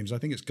Pokemon games, I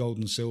think it's Gold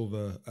and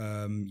Silver.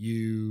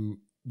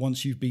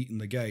 Once you've beaten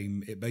the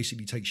game, it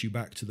basically takes you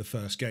back to the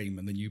first game,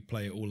 and then you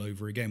play it all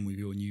over again with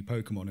your new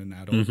Pokemon and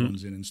add old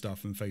ones in and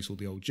stuff, and face all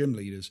the old gym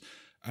leaders.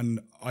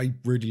 And I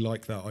really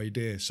like that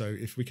idea. So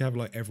if we can have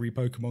like every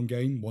Pokemon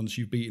game, once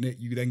you've beaten it,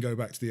 you then go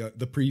back to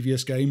the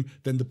previous game,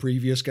 then the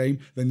previous game,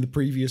 then the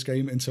previous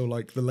game, until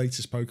like the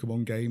latest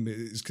Pokemon game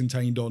is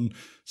contained on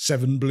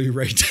 7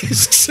 Blu-ray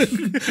discs.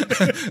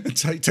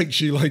 It takes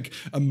you like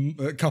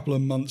a couple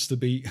of months to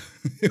beat.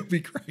 It'll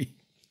be great.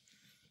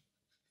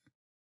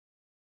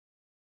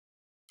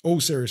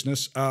 All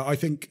seriousness, I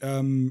think,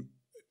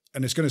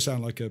 and it's going to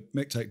sound like a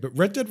mick take, but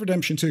Red Dead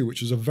Redemption 2,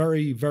 which was a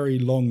very, very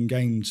long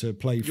game to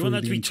play through the entire... You want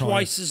that to be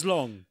twice as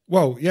long?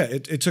 Well, yeah,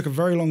 it took a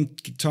very long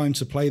time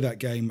to play that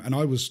game, and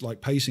I was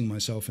like pacing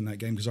myself in that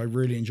game because I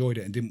really enjoyed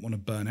it and didn't want to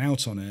burn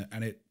out on it,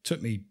 and it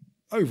took me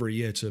over a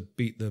year to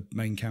beat the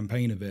main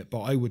campaign of it,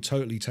 but I would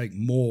totally take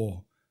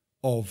more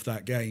of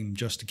that game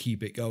just to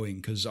keep it going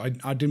because I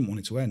didn't want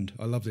it to end.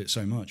 I loved it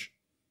so much.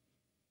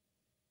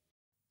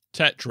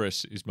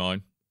 Tetris is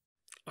mine.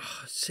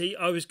 Oh, see,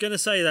 I was going to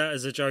say that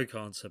as a joke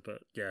answer,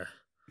 but yeah.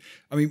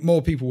 I mean,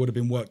 more people would have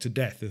been worked to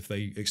death if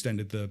they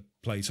extended the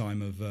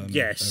playtime of.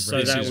 Yes, of so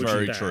this that is would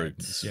very be true. bad.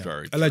 This is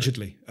very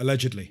allegedly.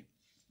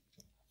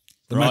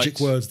 The magic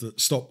words that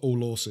stop all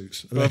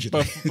lawsuits.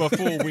 Allegedly.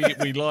 Before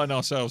we line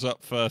ourselves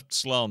up for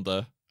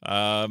slander,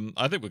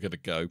 I think we're going to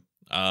go.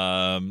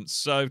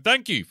 So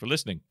thank you for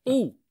listening.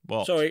 Oh,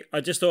 what? Sorry, I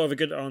just thought of a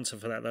good answer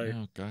for that though.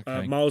 Oh,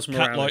 okay. Miles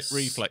Morales. Cat-like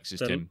reflexes,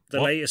 Tim. The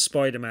latest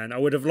Spider-Man. I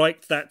would have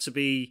liked that to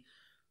be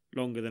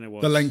longer than it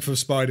was. The length of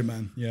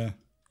Spider-Man, yeah.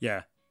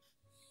 Yeah.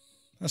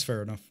 That's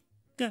fair enough.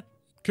 Yeah.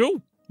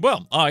 Cool.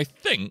 Well, I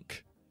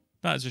think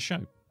that is a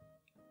show.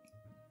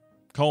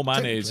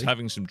 Coleman is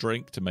having some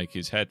drink to make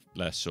his head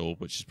less sore,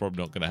 which is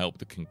probably not going to help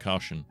the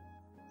concussion.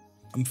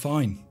 I'm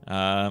fine.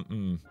 So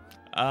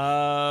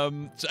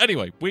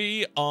anyway,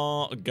 we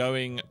are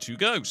going to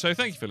go. So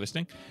thank you for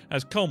listening.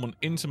 As Coleman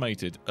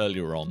intimated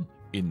earlier on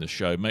in the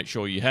show, make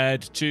sure you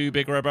head to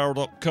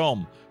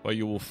BigRedBarel.com where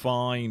you will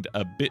find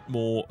a bit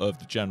more of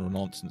the general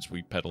nonsense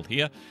we peddle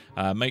here.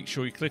 Make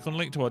sure you click on the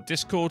link to our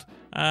Discord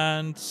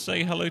and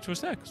say hello to us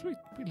there because we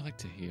like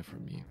to hear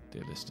from you,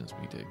 dear listeners.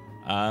 We do.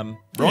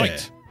 Right. Yeah.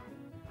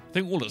 I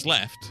think all that's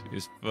left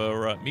is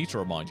for me to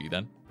remind you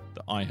then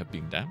that I have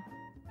been down.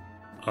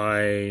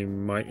 I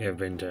might have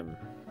been dumb.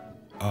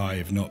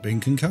 I've not been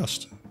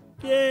concussed.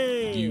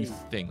 Yay! You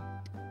think.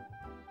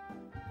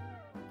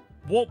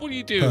 What will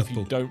you do if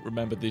you don't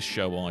remember this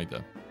show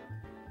either?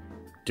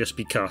 Just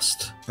be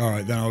cussed. All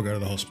right, then I'll go to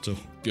the hospital.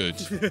 Good.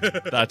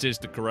 That is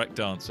the correct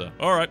answer.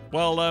 All right.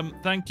 Well,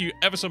 thank you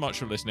ever so much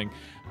for listening.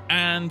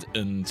 And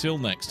until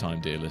next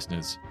time, dear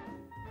listeners,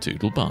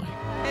 toodle bye.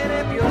 And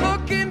if you're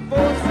looking for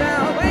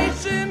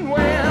salvation,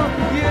 well,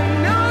 you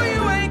know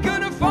you ain't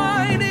gonna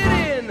find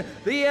it in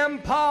the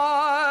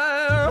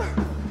Empire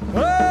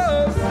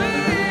of Sin.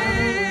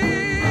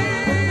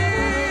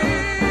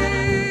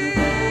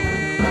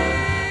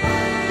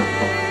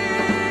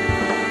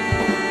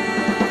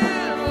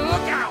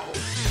 Look out!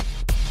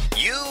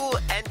 You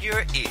and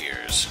your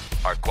ears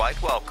are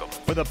quite welcome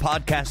for the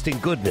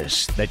podcasting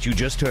goodness that you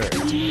just heard.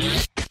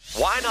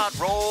 Why not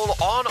roll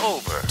on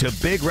over to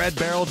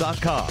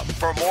BigRedBarel.com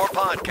for more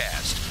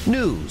podcasts,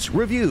 news,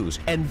 reviews,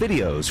 and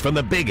videos from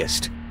the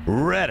biggest,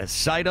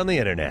 reddest site on the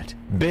internet,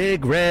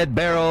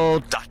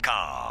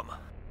 BigRedBarel.com.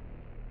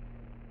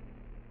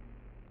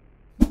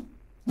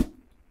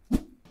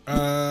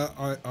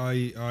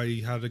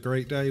 I had a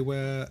great day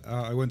where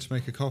I went to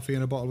make a coffee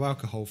and a bottle of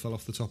alcohol fell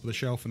off the top of the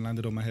shelf and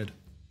landed on my head.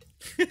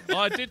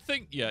 I did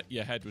think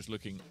your head was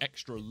looking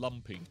extra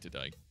lumpy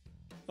today.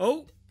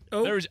 Oh.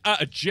 There is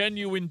a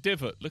genuine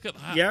divot. Look at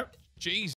that. Yep. Jeez.